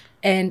 right? Yeah.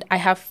 And I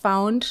have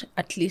found,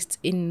 at least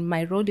in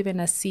my role, even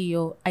as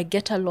CEO, I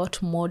get a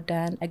lot more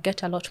done. I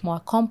get a lot more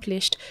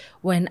accomplished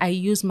when I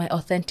use my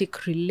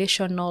authentic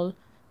relational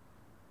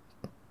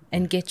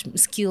engagement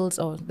skills,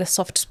 or the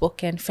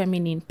soft-spoken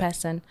feminine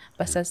person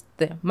versus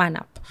the man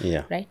up,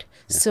 right? Yeah.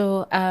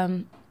 So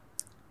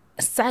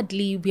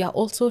sadly, we are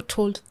also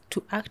told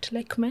to act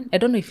like men. I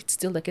don't know if it's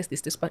still the case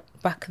this days, but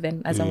back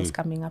then, as I was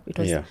coming up, it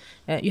was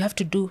you have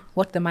to do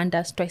what the man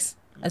does twice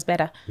as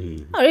better.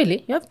 Oh,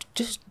 really? You have to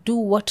just do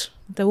what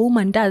the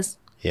woman does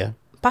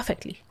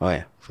perfectly. Oh,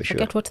 yeah, for sure.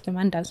 Forget what the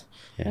man does,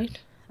 right?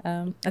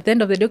 At the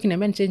end of the day, can a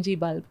man change a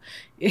bulb?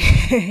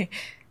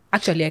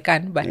 Actually, I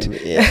can, but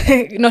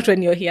not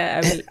when you're here.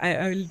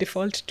 I will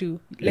default to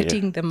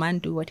letting the man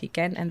do what he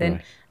can. And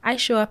then I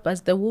show up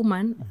as the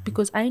woman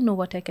because I know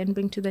what I can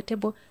bring to the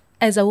table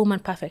as a woman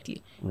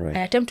perfectly. Right. I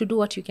attempt to do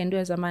what you can do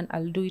as a man.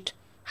 I'll do it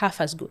half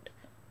as good.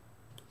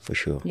 For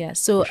sure. Yeah.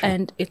 So,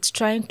 and it's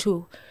trying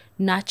to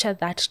nurture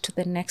that to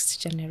the next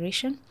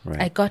generation.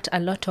 Right. I got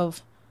a lot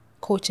of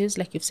coaches,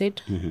 like you've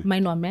said,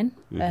 mine were men.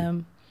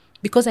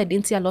 Because I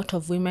didn't see a lot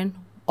of women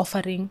not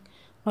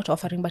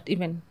offering, but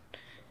even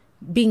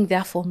being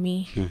there for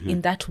me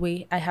in that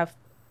way, I have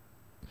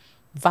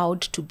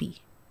vowed to be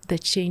the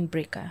chain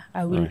breaker.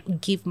 I will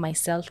give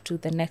myself to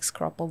the next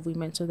crop of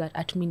women so that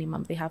at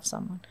minimum they have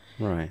someone.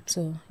 Right.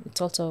 So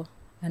it's also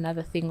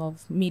another thing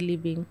of me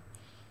leaving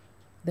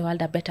the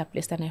world a better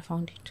place than I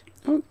found it.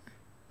 Oh,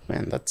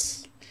 man,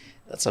 that's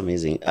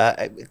amazing.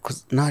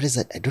 Because nowadays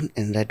I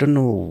don't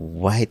know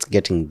why it's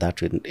getting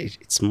that way.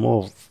 It's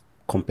more of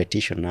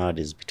competition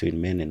nowadays between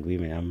men and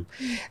women.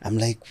 I'm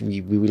like,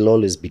 we will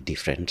always be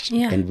different,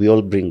 and we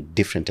all bring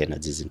different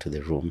energies into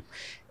the room.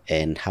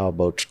 And how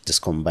about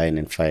just combine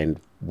and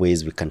find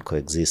ways we can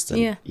coexist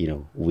and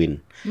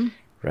win?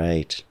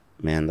 Right,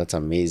 man, that's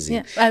amazing.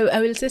 Yeah, I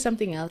will say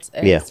something else.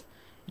 I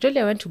told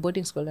you I went to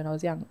boarding school when I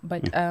was young,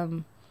 but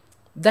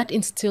that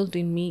instilled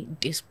in me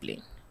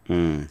discipline.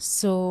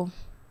 So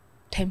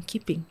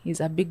timekeeping is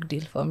a big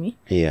deal for me.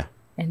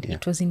 And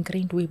it was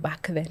ingrained way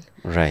back then.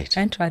 Right.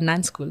 I went to a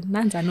nun school.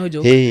 Nuns are no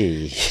joke.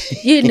 Hey.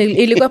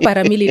 Ilikuwa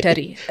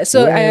paramilitary.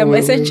 So I am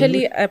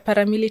essentially a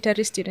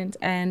paramilitary student.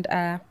 And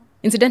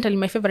incidentally,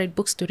 my favorite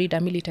books to read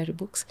are military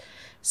books.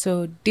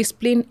 So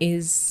discipline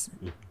is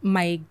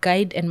my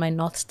guide and my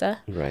North Star.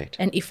 Right.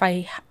 And if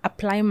I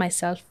apply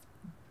myself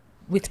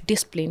with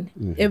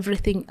discipline,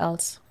 everything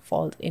else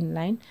falls in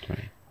line.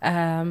 Right.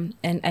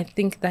 And I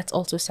think that's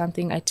also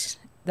something that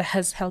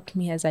has helped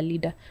me as a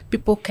leader.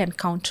 People can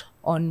count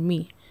on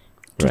me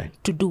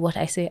to do what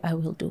I say I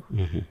will do,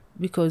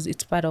 because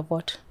it's part of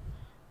what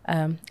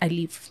I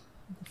live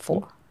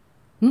for.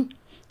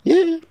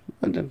 Yeah,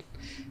 and then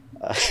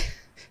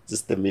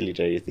just the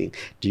military thing.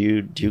 Do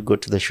you go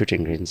to the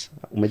shooting range?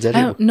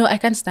 No, I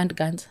can't stand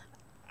guns.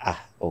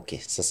 Okay.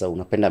 Sasa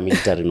unapenda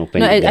military,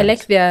 unapenda no, guns.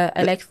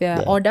 I like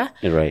their order.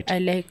 Right. I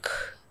like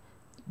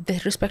the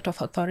respect of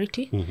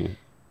authority,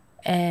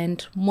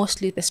 and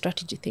mostly the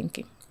strategy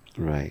thinking.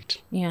 Right.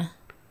 Yeah.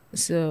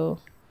 So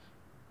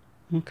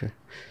okay,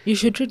 you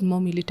should read more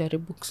military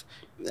books.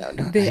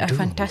 They are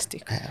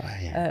fantastic.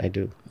 I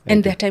do.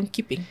 And they're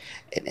timekeeping.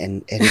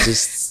 And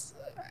just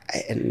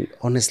and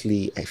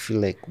honestly, I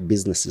feel like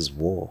business is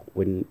war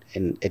and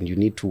you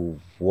need to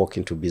walk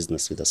into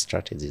business with a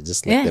strategy,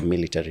 just like the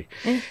military.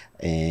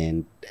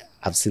 And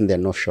I've seen there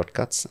are no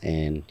shortcuts,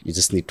 and you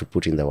just need to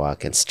put in the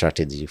work and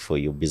strategy for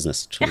your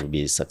business to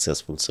be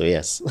successful. So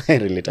yes, I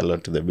relate a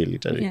lot to the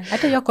military.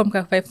 Hata hiyo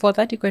kumka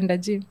 4:30 kwenda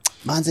gym.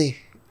 Manzi,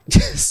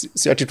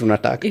 sio ati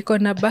tunataka. Iko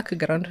na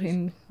background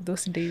in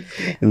those days.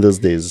 In those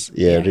days,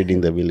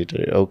 reading the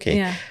military. Okay.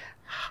 Yeah.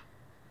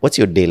 What's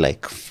your day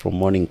like from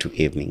morning to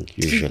evening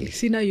usually?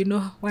 See, now you know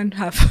one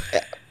half.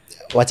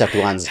 Wacha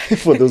tuanze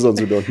for those ones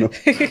who don't know.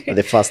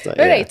 The first time.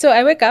 All right, so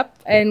I wake up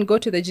and go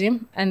to the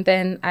gym, and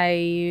then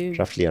I...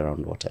 Roughly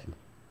around what time?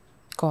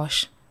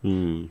 Gosh.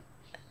 So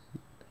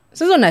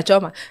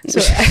nachoma. So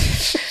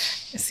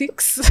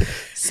 6.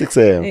 6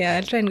 a.m. Yeah,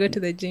 I'll try and go to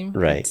the gym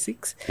Right. at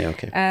 6. Yeah,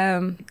 okay.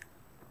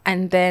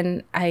 And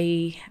then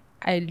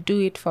I'll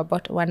do it for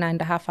about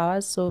 1.5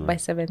 hours. So by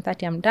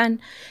 7:30 I'm done.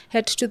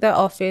 Head to the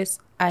office.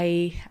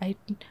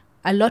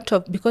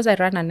 Because I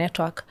run a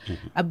network,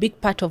 a big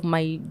part of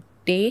my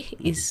day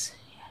is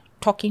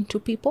talking to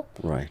people.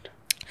 Right.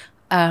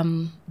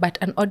 But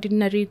an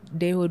ordinary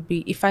day would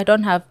be, if I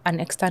don't have an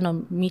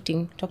external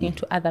meeting talking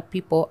to other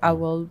people, I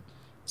will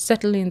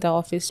settle in the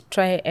office,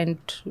 try and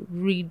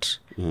read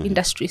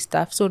industry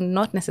stuff. So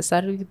not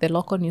necessarily the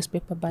local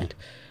newspaper, but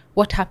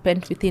what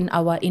happened within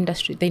our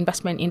industry, the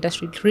investment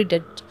industry, read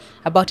it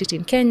about it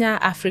in Kenya,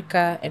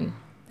 Africa, and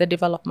the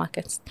developed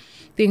markets.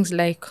 Things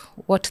like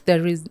what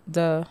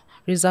the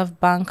Reserve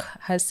Bank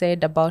has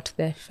said about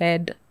the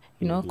Fed,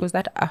 because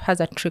that has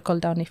a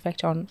trickle-down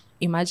effect on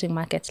emerging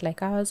markets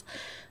like ours.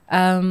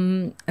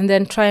 And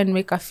then try and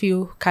make a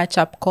few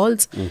catch-up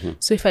calls.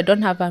 So if I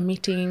don't have a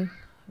meeting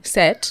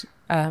set,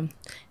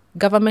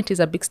 government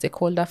is a big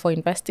stakeholder for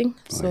investing.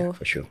 So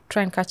for sure.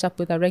 Try and catch up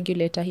with a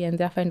regulator here and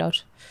there, find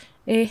out,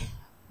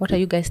 what are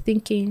you guys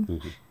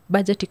thinking?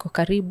 Budget iko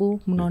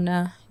karibu,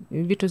 mnaona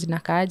vitu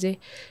zinakaaje?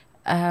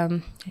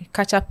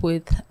 Catch up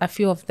with a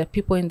few of the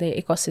people in the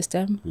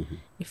ecosystem.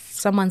 If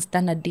someone's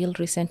done a deal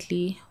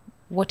recently,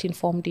 what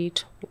informed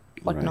it,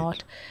 what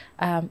not,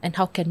 and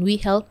how can we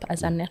help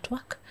as a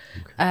network?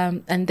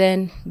 And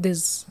then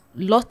there's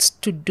lots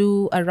to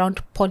do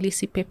around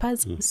policy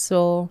papers.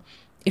 So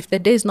if the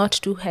day is not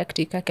too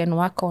hectic, I can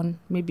work on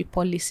maybe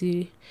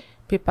policy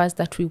papers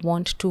that we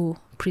want to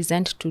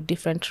present to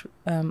different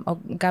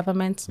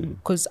governments,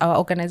 because our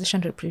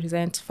organization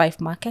represents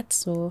 5 markets.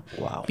 So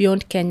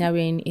beyond Kenya,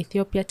 we're in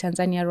Ethiopia,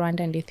 Tanzania,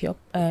 Rwanda, and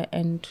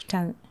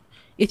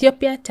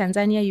Ethiopia,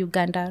 Tanzania,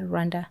 Uganda,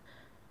 Rwanda,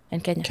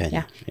 and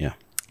Kenya.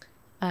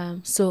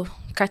 So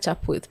catch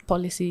up with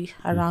policy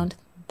around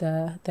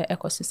the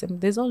ecosystem.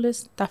 There's always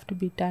stuff to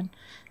be done.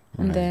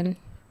 And then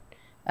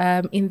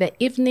in the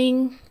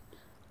evening,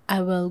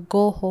 I will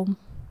go home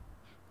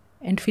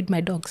and feed my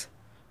dogs.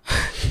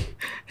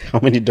 How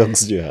many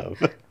dogs do you have?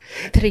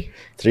 3.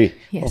 3?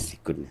 Yes. Oh my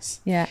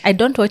goodness. Yeah, I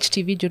don't watch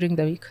TV during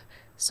the week.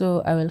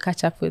 So I will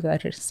catch up with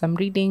some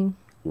reading.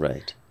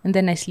 Right. And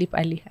then I sleep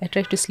early. I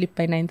try to sleep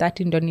by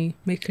 9:30 and then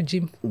make a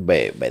gym.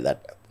 By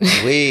that.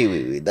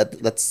 Wait.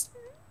 That's...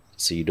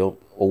 So you don't...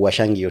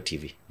 washangi your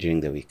TV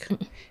during the week?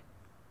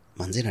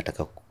 Manze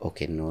nataka...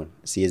 Okay, no.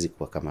 Siwezi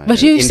kuwa kama...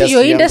 But you see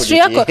your industry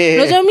yako.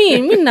 Unajua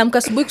mimi naamka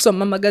asubuhi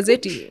kusoma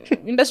magazeti.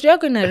 Industry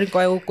yako ina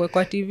require ukwe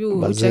kwa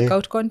TV, check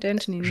out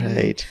content.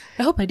 Right.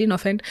 I hope I didn't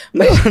offend.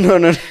 No.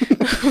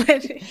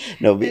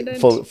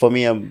 No, for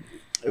me,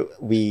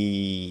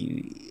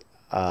 we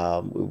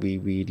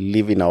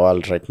live in a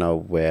world right now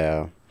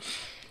where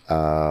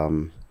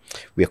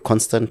we are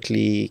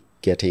constantly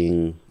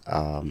getting,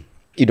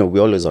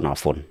 we're always on our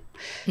phone.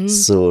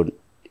 So,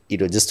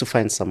 just to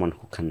find someone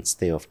who can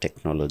stay off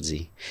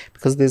technology,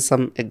 because there's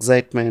some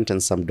excitement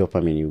and some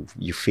dopamine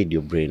you feed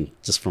your brain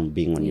just from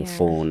being on your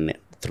phone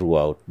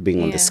throughout,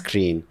 being on the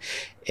screen.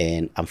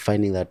 And I'm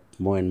finding that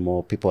more and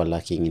more people are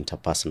lacking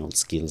interpersonal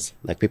skills.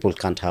 Like people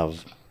can't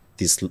have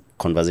this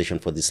conversation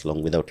for this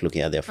long without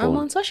looking at their phone. I'm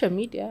on social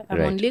media.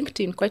 I'm on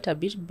LinkedIn quite a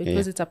bit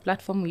because it's a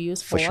platform we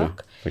use for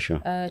work. For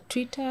sure.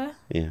 Twitter.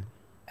 Yeah.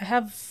 I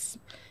have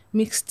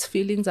mixed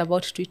feelings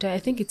about Twitter. I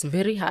think it's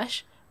very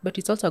harsh, but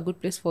it's also a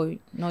good place for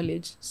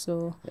knowledge.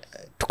 So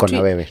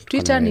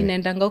Twitter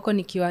ninaendanga huko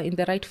nikiwa in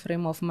the right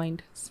frame of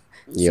mind.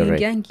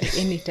 Singiangi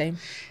anytime.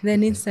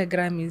 Then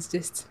Instagram is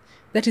just,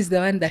 that is the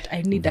one that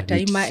I need a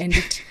timer and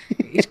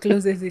it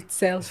closes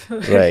itself.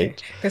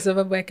 Right. Because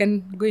I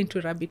can go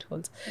into rabbit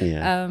holes.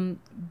 Yeah.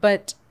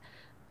 But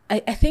I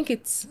think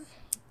it's,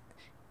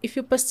 if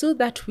you pursue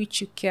that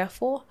which you care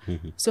for.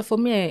 So for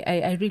me,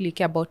 I really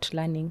care about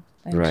learning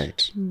and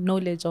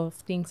knowledge of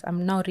things.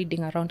 I'm now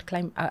reading around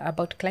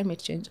about climate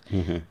change,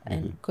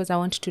 and because I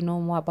want to know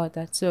more about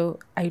that. So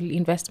I will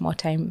invest more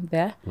time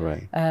there,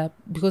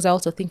 because I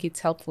also think it's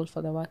helpful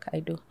for the work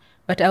I do.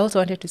 But I also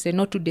wanted to say,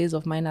 no 2 days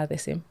of mine are the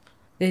same.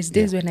 There's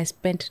days when I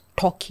spent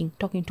talking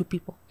to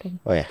people.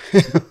 Oh yeah.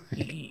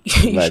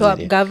 You show up,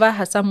 Gava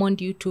has summoned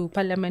you to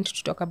parliament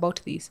to talk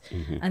about this,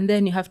 and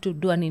then you have to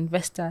do an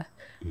investor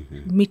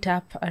meet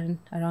up and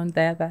around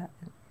there.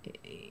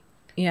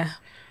 Yeah.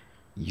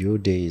 Your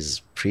day is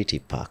pretty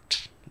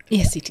packed.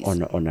 Yes, it is.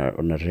 On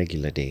a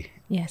regular day.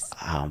 Yes.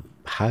 How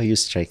are you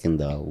striking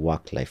the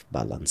work-life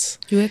balance?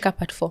 You wake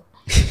up at 4.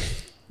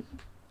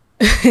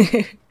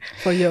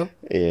 For your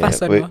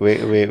person.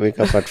 Wake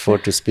up at 4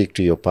 to speak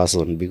to your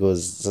person,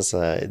 because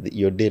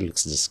your day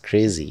looks just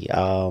crazy.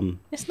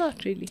 It's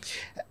not really.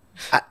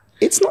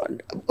 It's not.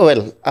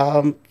 Well,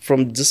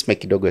 from just my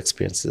Kidogo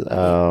experiences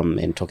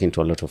and talking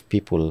to a lot of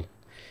people,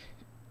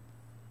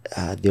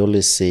 they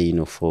always say, you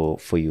know,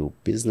 for your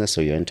business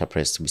or your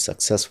enterprise to be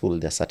successful,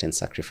 there are certain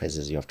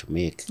sacrifices you have to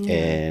make.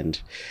 And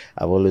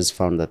I've always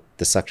found that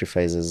the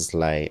sacrifices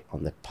lie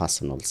on the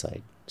personal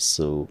side.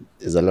 So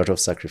there's a lot of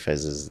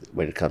sacrifices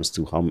when it comes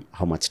to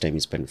how much time you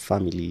spend with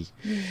family.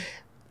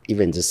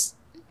 Even just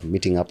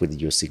meeting up with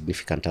your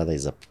significant other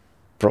is a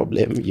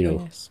problem, you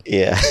know.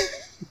 Yeah.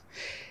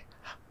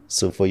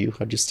 So for you,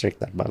 how do you strike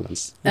that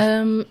balance?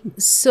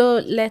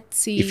 So let's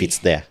see. If it's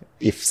there,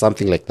 if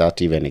something like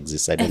that even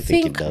exists, I don't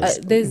think it does.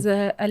 There's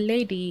a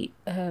lady,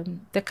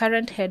 the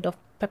current head of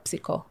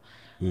PepsiCo,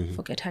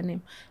 forget her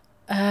name.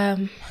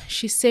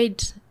 She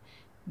said,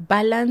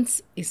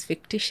 balance is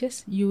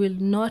fictitious. You will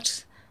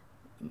not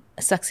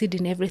succeed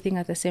in everything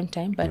at the same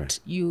time,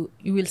 but you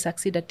will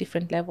succeed at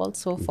different levels.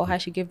 So for her,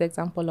 she gave the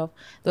example of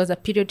there was a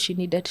period she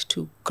needed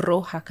to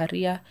grow her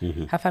career,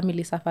 her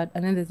family suffered,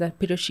 and then there's a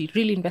period she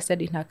really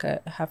invested in her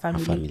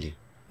family.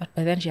 But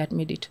by then she had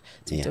made it,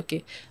 so it's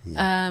okay.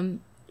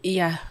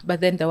 But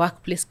then the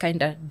workplace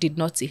kind of did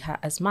not see her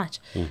as much.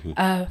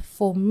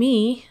 For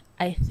me,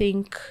 I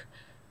think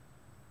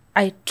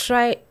I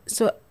try,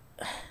 so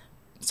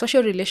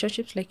social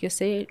relationships, like you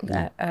say,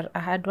 are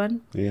a hard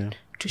one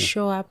to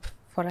show up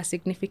for a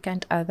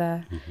significant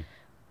other.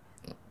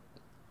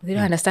 They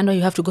don't understand why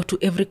you have to go to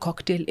every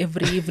cocktail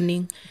every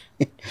evening,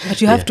 but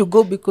you have to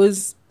go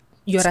because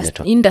you're an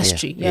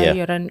industry.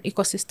 You're an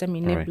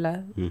ecosystem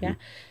enabler.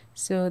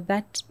 So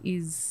that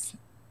is,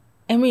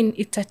 I mean,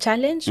 it's a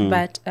challenge,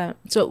 but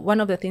so one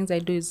of the things I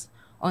do is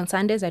on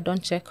Sundays, I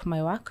don't check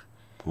my work.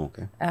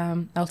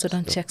 I also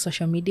don't check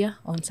social media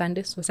on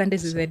Sundays. So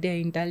Sundays is the day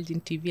I indulge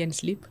in TV and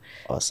sleep.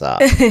 Awesome.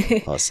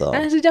 Watch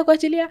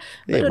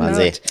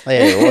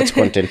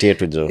content here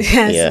to do.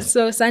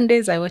 So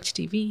Sundays I watch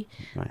TV.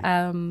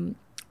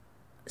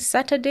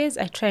 Saturdays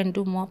I try and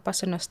do more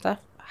personal stuff,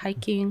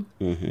 hiking,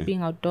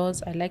 being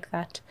outdoors. I like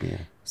that.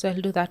 So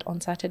I'll do that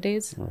on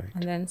Saturdays.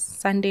 And then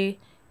Sunday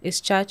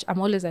is church. I'm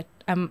always I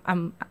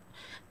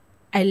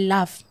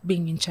love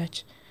being in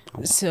church.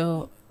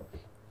 So,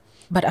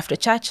 but after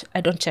church, I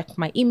don't check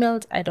my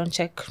emails. I don't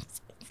check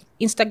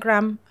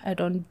Instagram. I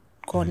don't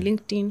go on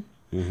LinkedIn.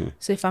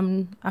 So if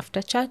I'm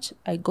after church,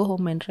 I go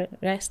home and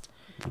rest.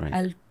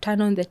 I'll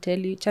turn on the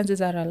telly. Chances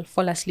are I'll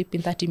fall asleep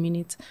in 30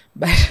 minutes.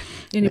 But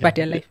any part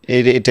of your life.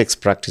 It takes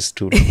practice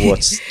to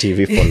watch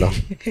TV for long.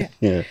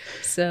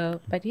 So,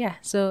 but yeah.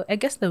 So I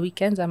guess the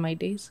weekends are my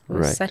days.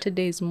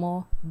 Saturday is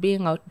more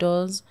being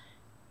outdoors.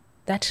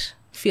 That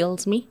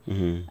fills me.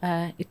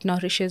 It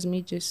nourishes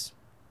me, just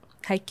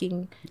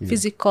hiking,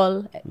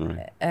 physical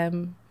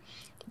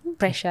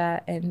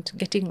pressure and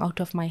getting out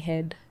of my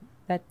head.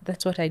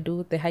 That's what I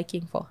do the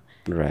hiking for.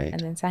 And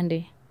then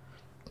Sunday,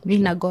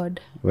 being a god.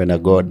 When a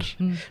god.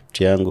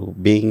 Tiangu,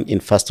 being in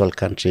first world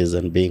countries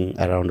and being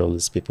around all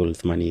these people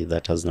with money,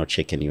 that has not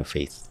shaken your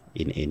faith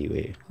in any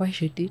way. Why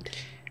should it?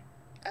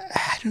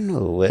 I don't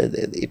know.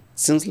 It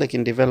seems like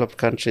in developed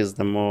countries,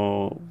 the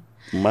more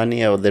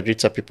money or the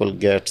richer people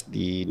get,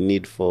 the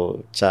need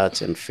for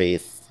church and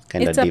faith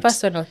kind of dips. It's a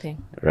personal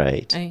thing.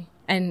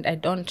 And I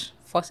don't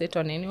force it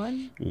on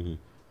anyone.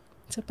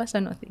 It's a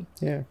personal thing.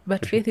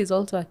 But faith is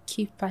also a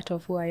key part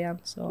of who I am.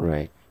 So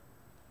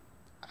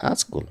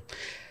that's cool.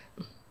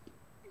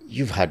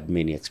 You've had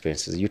many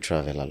experiences. You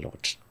travel a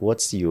lot.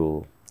 What's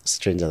your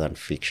stranger than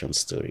fiction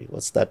story?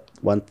 What's that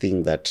one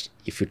thing that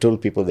if you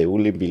told people they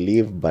wouldn't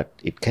believe, but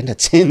it kind of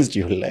changed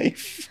your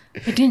life?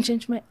 It didn't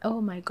change oh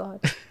my God.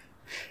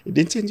 It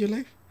didn't change your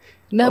life?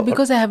 No,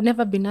 because I have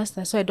never been asked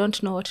that, so I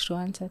don't know what to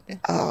answer there.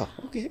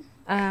 Okay.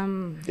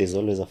 There's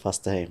always a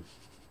first time.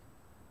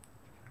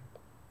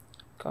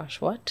 Gosh,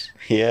 what?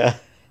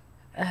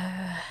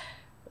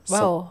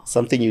 Wow.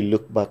 Something you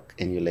look back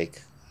and you're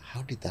like,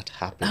 how did that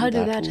happen? How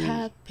did that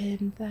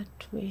happen that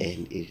way?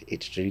 And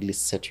it really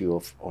set you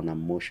off on a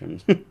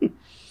motion.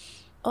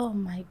 Oh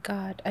my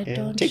God, I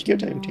don't Take your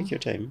know.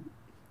 time.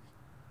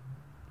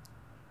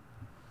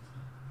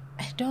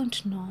 I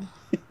don't know.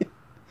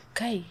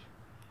 Kai,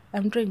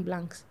 I'm drawing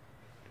blanks.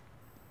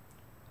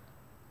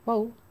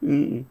 Wow.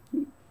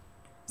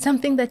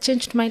 Something that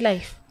changed my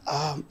life.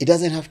 It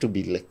doesn't have to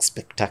be like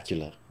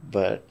spectacular,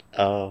 but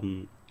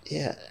I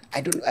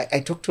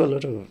talk to a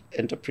lot of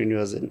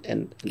entrepreneurs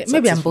and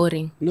maybe I'm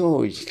boring.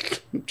 No,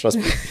 trust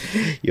me,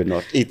 you're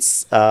not.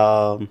 It's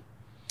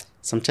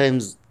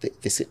sometimes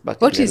they sit back.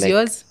 What is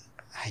yours?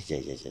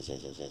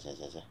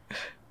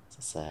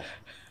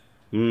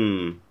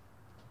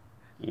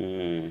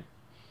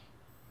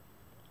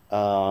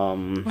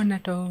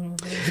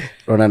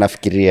 Rona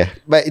nafikiria,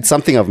 but it's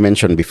something I've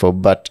mentioned before,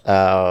 but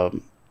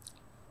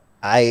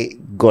I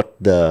got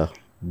the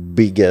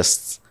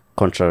biggest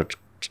contract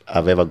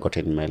I've ever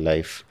gotten in my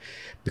life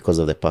because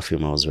of the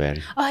perfume I was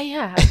wearing. Oh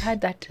yeah, I've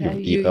had that.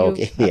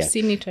 I've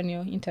seen it on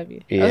your interview.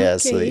 I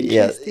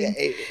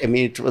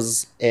mean, it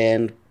was,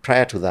 and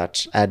prior to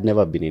that, I had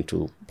never been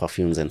into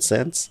perfumes and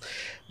scents,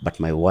 but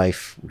my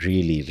wife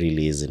really,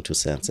 really is into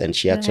scents, and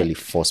she actually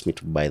forced me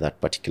to buy that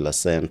particular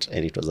scent,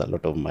 and it was a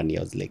lot of money.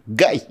 I was like,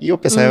 guy, hiyo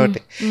pesa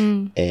yote.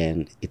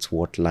 And it's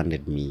what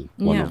landed me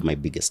one of my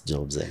biggest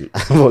jobs, and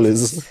I've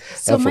always...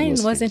 So mine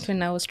wasn't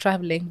when I was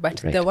traveling, but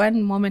the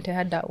one moment I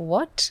had that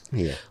was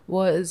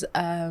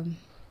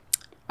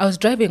I was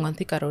driving on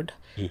Thika Road,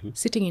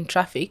 sitting in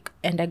traffic,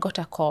 and I got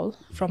a call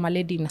from a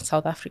lady in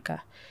South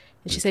Africa.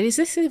 And she said, is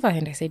this Eva?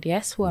 And I said,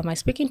 yes. Who am I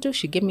speaking to?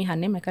 She gave me her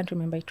name. I can't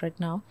remember it right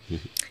now.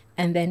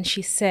 And then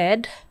she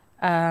said,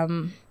 I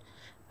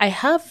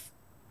have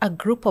a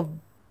group of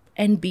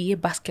NBA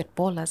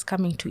basketballers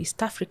coming to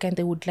East Africa, and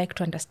they would like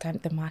to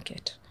understand the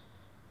market.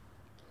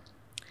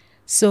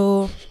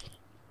 So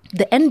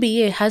the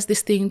NBA has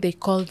this thing they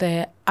call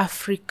the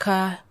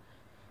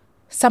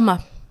Summer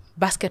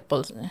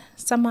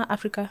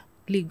Africa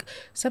League,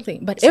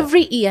 something. But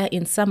every year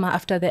in summer,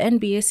 after the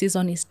NBA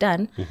season is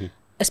done,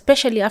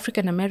 especially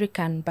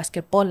African-American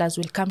basketballers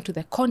will come to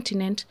the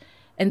continent,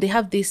 and they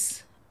have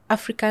these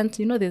Africans,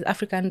 there's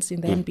Africans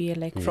in the NBA,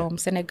 like from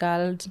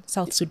Senegal,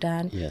 South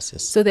Sudan. Yes.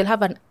 So they'll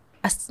have an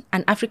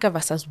Africa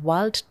versus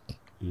World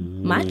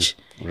match.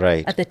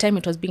 Right. At the time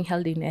it was being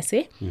held in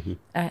SA.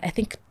 I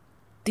think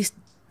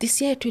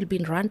this year it will be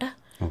in Rwanda.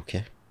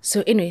 Okay.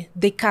 So anyway,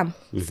 they come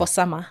for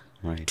summer.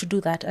 Right. To do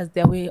that as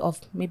their way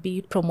of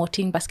maybe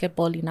promoting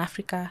basketball in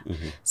Africa.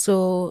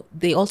 So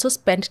they also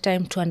spend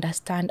time to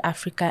understand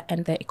Africa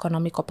and the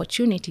economic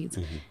opportunities.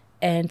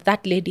 And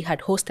that lady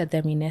had hosted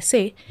them in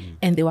SA,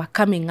 and they were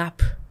coming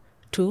up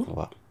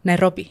to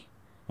Nairobi.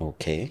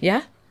 Okay.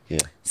 Yeah? Yeah.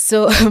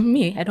 So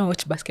me, I don't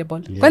watch basketball.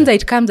 Kwanza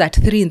it comes at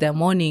 3 in the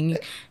morning.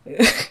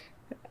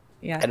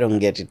 I don't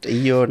get it.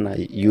 Hiyo na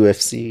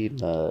UFC,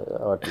 na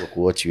watu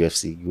watch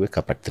UFC, you wake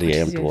up at 3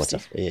 a.m. to watch.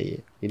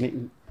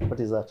 What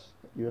is that?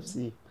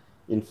 UFC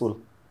in full.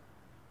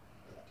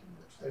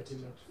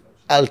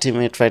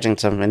 Ultimate Fighting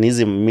Champion.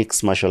 Hizi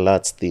mixed martial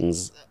arts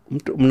things.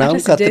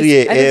 Mnaamka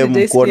 3 a.m.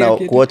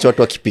 kuwatch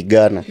watu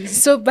wakipigana.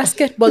 So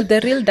basketball,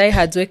 the real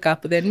diehards wake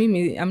up. Then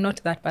me, I'm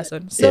not that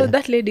person. So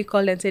that lady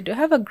called and said, you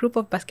have a group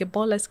of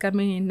basketballers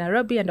coming in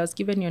Nairobi, and I was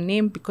given your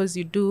name because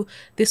you do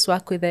this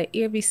work with the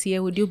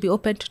AVCA. Would you be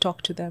open to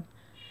talk to them?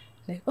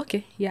 Like,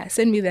 okay,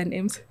 send me their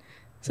names.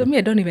 So me,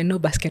 I don't even know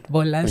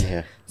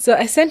basketballers. So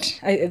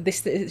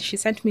she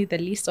sent me the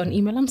list on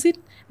email.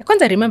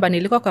 Kwanza remember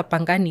nilikuwa kwa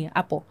Pangani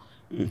hapo.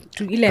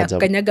 Ile ya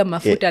kanyaga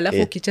mafuta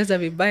alafu ukicheza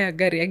vibaya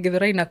gari ya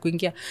Githurai na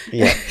kuingia.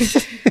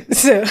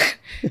 So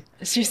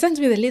she sent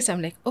me the list.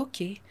 I'm like,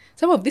 okay,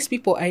 some of these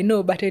people I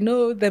know, but I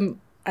know them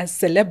as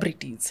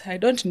celebrities. I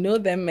don't know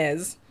them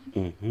as...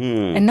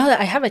 And now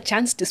that I have a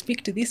chance to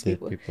speak to these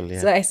people,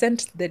 so I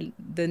sent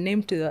the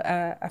name to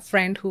a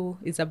friend who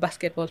is a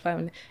basketball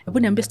fan.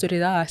 What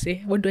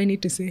do I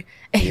need to say?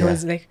 And he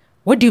was like,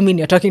 what do you mean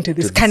you're talking to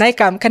this? Can I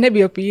come? Can I be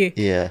your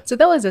PA? So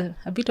that was a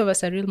bit of a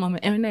surreal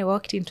moment. And when I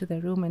walked into the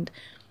room, and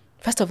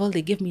first of all,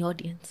 they gave me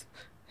audience.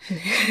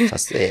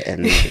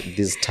 And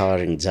these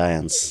towering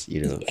giants,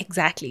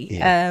 Exactly.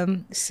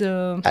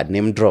 So a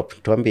name drop.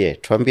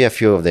 Tuambie a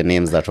few of the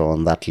names that were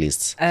on that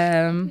list.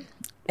 And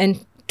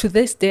to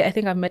this day, I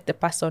think I've met the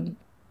person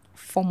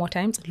 4 more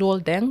times.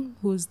 Luol Deng,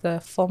 who's the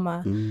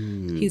former,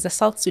 he's a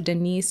South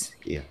Sudanese,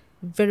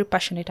 very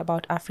passionate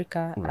about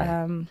Africa.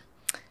 Right.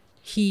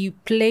 He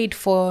played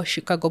for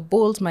Chicago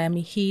Bulls,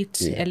 Miami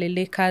Heat, LA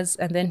Lakers,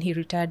 and then he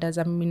retired as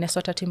a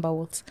Minnesota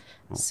Timberwolves.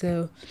 Okay.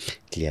 So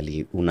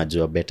clearly,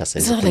 unajua better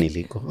size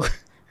kuniliko.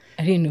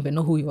 I didn't even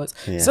know who he was.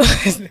 So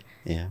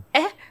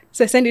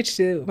so I sent it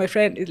to my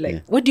friend. He's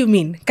like, what do you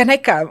mean? Can I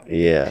come?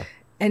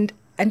 And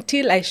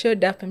until I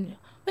showed up, I'm like,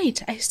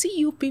 wait, I see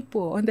you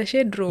people on the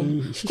shade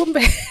room.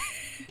 Kumbe.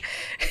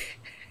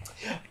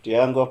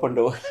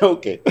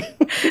 Okay.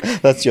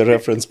 That's your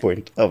reference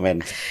point. Oh,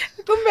 man.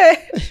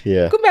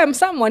 Kumbe I'm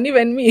someone,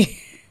 even me.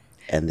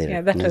 And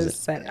then that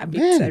was a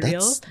bit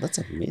surreal. That's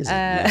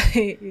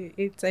amazing.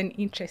 It's an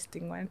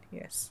interesting one,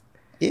 yes.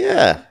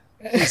 Yeah.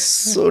 It's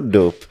so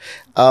dope.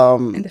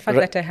 And the fact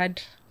that I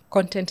had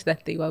content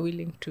that they were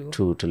willing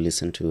to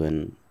listen to,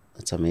 and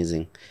that's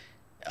amazing.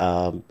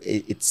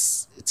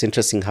 It's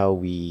interesting how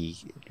we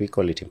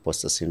call it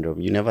imposter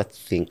syndrome. You never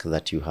think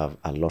that you have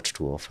a lot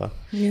to offer,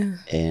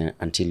 and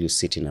until you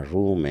sit in a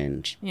room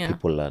and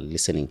people are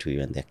listening to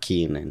you and they're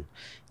keen and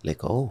like,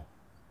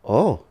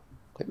 kwa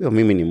hivyo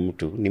mimi ni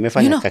mtu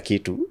nimefanya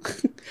kakitu.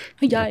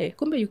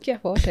 Kumbe you care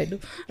for what I do.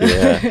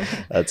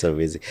 That's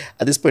amazing.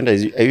 At this point,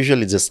 I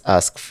usually just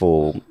ask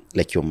for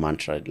like your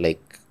mantra,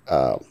 like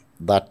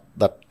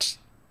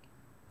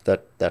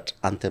that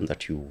anthem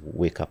that you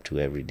wake up to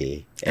every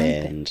day.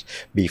 And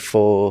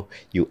before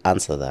you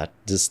answer that,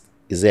 just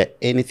is there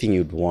anything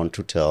you'd want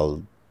to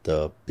tell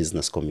the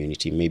business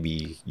community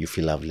maybe you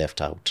feel I've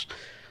left out?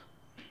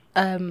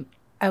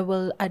 I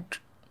will add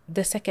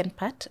the second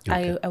part.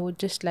 I would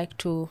just like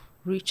to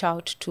reach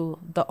out to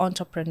the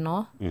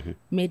entrepreneur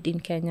made in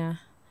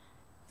Kenya,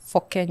 for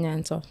Kenya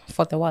and so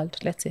for the world,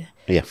 let's say.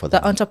 For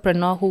the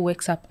entrepreneur who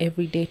wakes up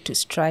every day to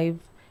strive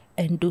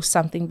and do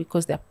something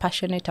because they're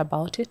passionate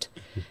about it.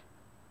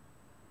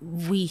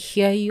 we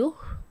hear you.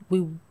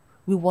 We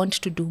want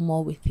to do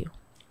more with you.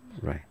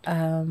 Right.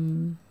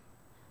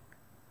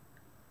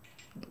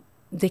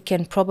 They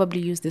can probably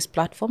use this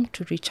platform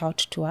to reach out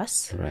to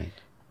us. Right.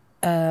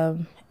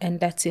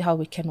 And let's see how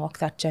we can walk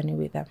that journey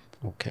with them.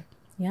 Okay.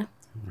 Yeah.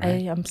 Right. I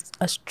am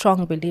a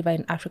strong believer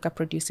in Africa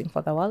producing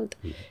for the world.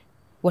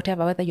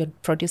 Whether you're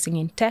producing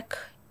in tech,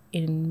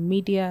 in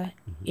media,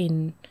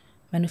 in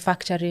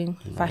manufacturing,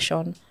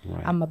 fashion,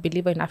 Right. I'm a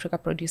believer in Africa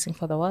producing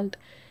for the world.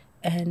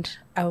 And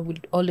I will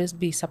always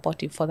be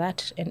supportive for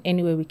that. And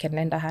any way we can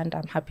lend a hand,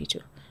 I'm happy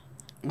to.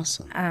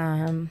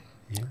 Awesome.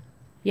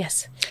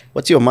 Yes.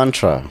 What's your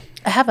mantra?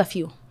 I have a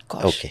few.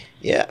 Gosh. Okay.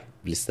 Yeah.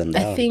 List them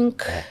down. I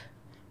think,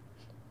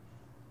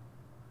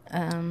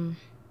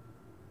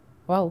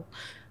 wow,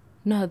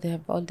 no, they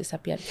have all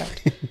disappeared.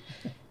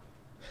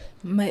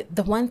 But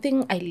the one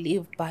thing I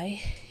live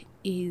by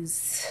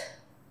is,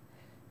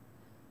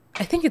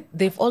 I think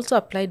they've also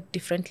applied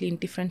differently in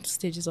different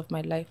stages of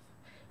my life.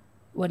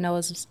 When I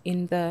was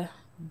in the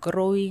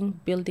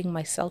growing, building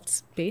myself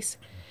space,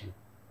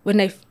 when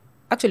I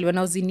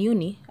was in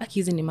uni,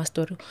 hizi ni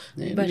mastory,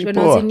 but when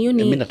I was in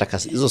uni, mimi nataka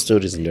hizo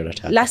stories ndio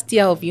nataka. Last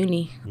year of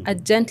uni, a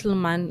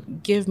gentleman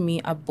gave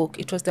me a book.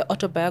 It was the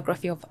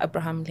autobiography of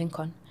Abraham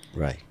Lincoln.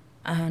 Right.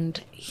 And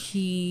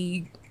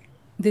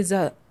there's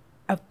a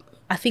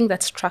thing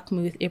that struck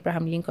me with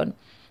Abraham Lincoln.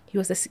 He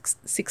was the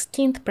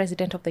 16th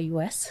president of the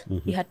US.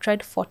 He had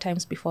tried 4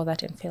 times before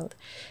that and failed.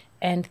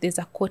 And there's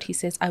a quote, he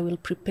says, "I will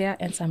prepare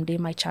and someday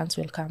my chance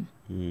will come."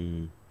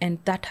 And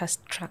that has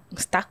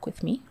stuck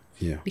with me.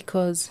 Yeah.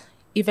 Because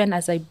even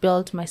as I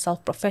built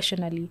myself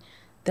professionally,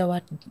 there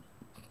were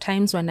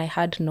times when I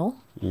had no.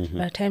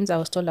 There were times I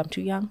was told I'm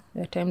too young.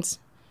 There were times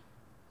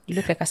you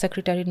look like a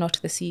secretary, not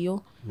the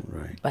CEO.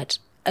 Right. But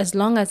as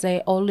long as I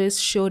always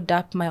showed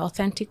up my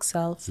authentic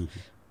self,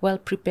 well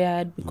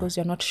prepared, because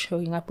you're not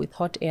showing up with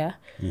hot air,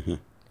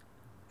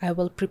 I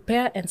will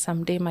prepare and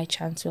someday my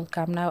chance will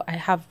come. Now I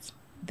have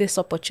this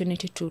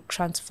opportunity to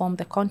transform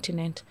the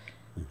continent.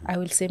 I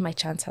will say my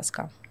chance has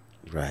come.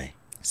 Right.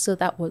 So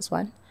that was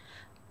one.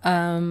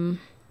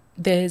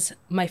 There's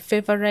my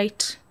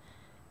favorite,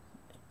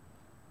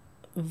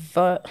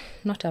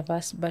 not a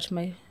verse, but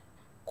my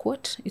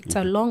quote. It's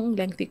a long,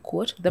 lengthy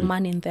quote. The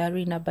Man in the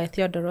Arena by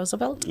Theodore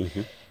Roosevelt.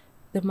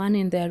 The man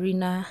in the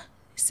arena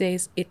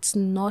says, "It's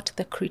not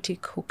the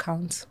critic who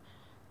counts.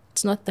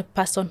 It's not the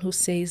person who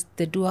says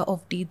the doer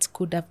of deeds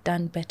could have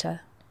done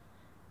better.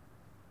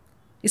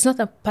 It's not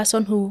the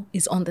person who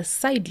is on the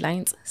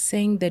sidelines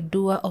saying the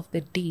doer of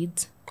the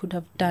deeds could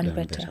have done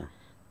better.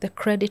 The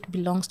credit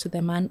belongs to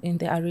the man in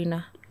the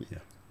arena,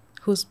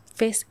 whose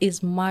face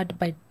is marred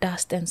by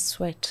dust and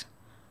sweat,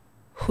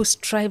 who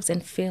strives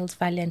and fails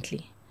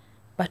valiantly,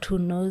 but who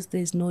knows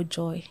there is no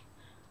joy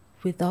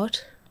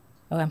without,"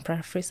 I'm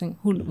paraphrasing,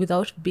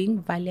 without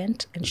being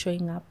valiant and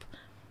showing up.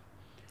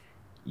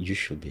 You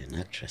should be an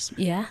actress.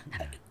 Yeah.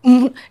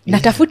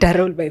 Natafuta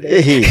role, by the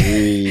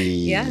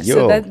way.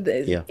 So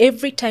that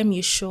every time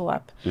you show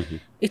up,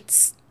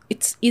 it's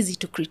easy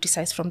to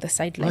criticize from the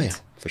sidelines. Oh, yeah,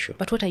 for sure.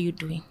 But what are you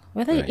doing?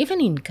 Whether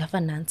even in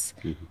governance,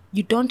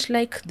 you don't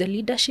like the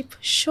leadership,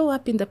 show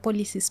up in the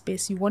policy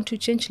space. You want to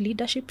change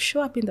leadership,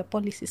 show up in the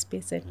policy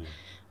space. And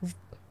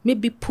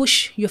maybe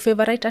push your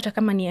favorite hata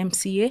kama ni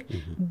MCA,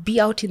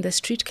 be out in the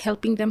street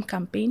helping them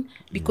campaign.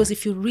 Because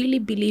if you really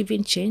believe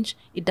in change,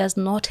 it does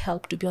not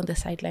help to be on the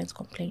sidelines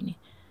complaining.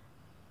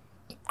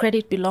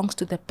 Credit belongs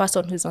to the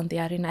person who's on the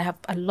arena. I have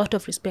a lot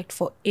of respect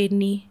for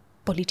any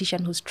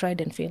politician who's tried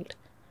and failed.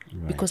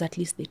 Because at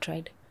least they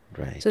tried.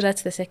 Right. So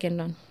that's the second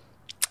one.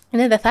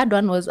 And then the third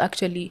one was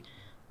actually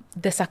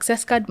the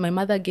success card my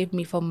mother gave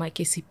me for my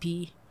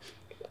KCPE.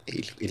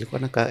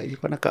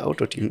 Ilikuwa na ka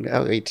auto tune.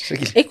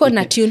 Iko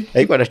na tune.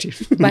 Iko na tune.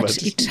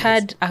 But it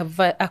had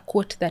a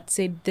quote that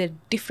said, "The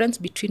difference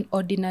between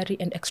ordinary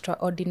and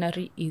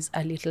extraordinary is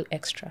a little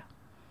extra."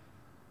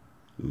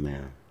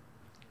 Man.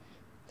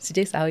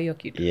 Sijaisahau hiyo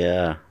kitu.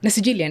 Yeah. Na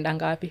sijui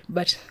iliendanga wapi,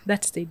 but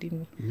that stayed in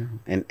me.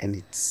 Yeah. And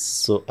it's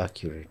so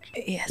accurate.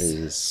 Yes. It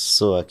is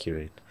so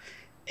accurate.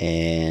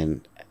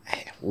 And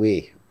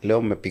leo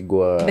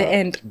umepigwa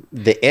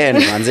the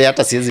end manze,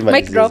 hata siwezi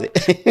maliza.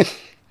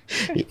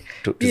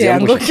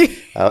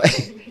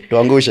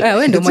 Tuangushe.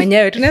 Wewe ndo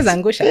mwenyewe tunaweza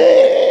angusha.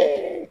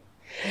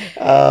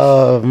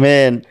 Oh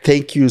man,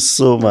 thank you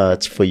so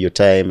much for your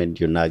time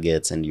and your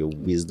nuggets and your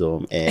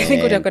wisdom. And I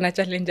think utakuwa na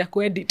challenge ya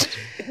kuedit.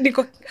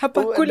 Niko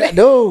hapa kule.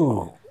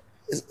 No.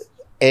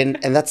 And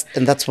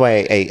that's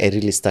why I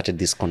really started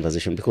this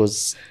conversation,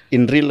 because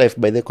in real life,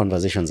 by the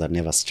conversations are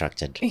never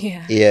structured.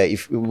 Yeah.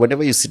 If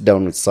whenever you sit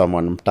down with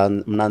someone,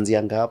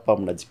 mnaanzianga hapa,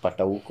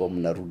 mnajipata huko,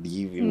 mnarudi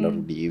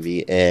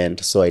hivi,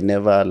 and so I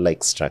never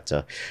like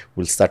structure.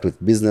 We'll start with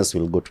business,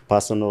 we'll go to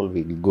personal,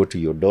 we'll go to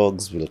your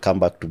dogs, we'll come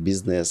back to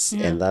business,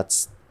 and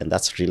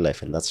that's real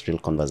life, and that's real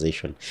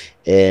conversation.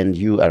 And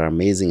you are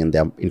amazing, and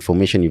the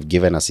information you've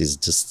given us is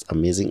just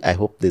amazing. I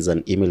hope there's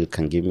an email you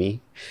can give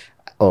me,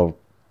 or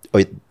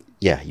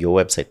yeah,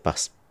 your website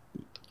pass.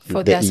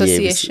 For the EABC,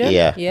 association,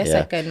 yeah, yes, yeah.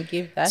 I can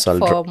give that So I'll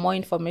for more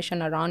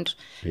information around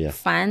Yeah.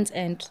 funds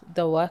and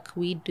the work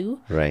we do.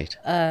 Right.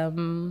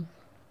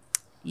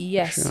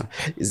 Yes, Sure.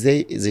 Is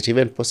it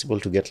even possible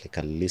to get like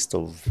a list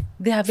of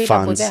they are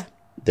available funds? there.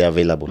 They're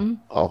available.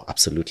 Oh,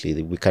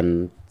 absolutely. We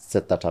can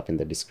set that up in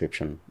the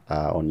description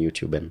on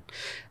YouTube and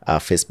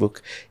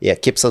Facebook. Yeah,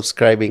 keep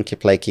subscribing,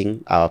 keep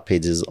liking our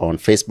pages on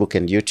Facebook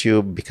and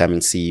YouTube,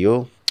 Becoming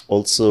CEO.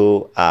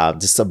 Also,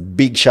 just a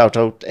big shout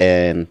out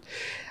and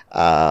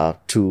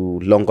to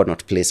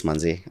Longonot Place,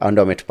 manze.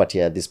 Ando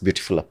wametupatia this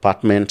beautiful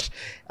apartment.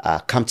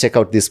 Come check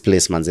out this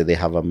place, manze. They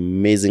have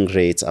amazing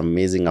rates,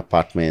 amazing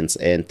apartments,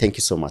 and thank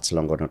you so much,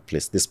 Longonot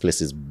Place. This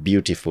place is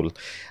beautiful.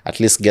 At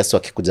least guests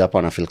wakikuja hapa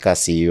wanafeel ka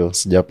CEO.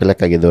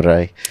 Sijawapeleka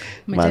Githurai.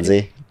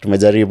 Manze,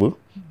 tumejaribu.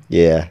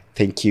 Yeah,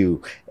 thank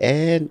you.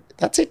 And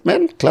that's it,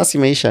 man. Class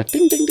imeisha.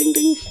 Ding, ding, ding, ding.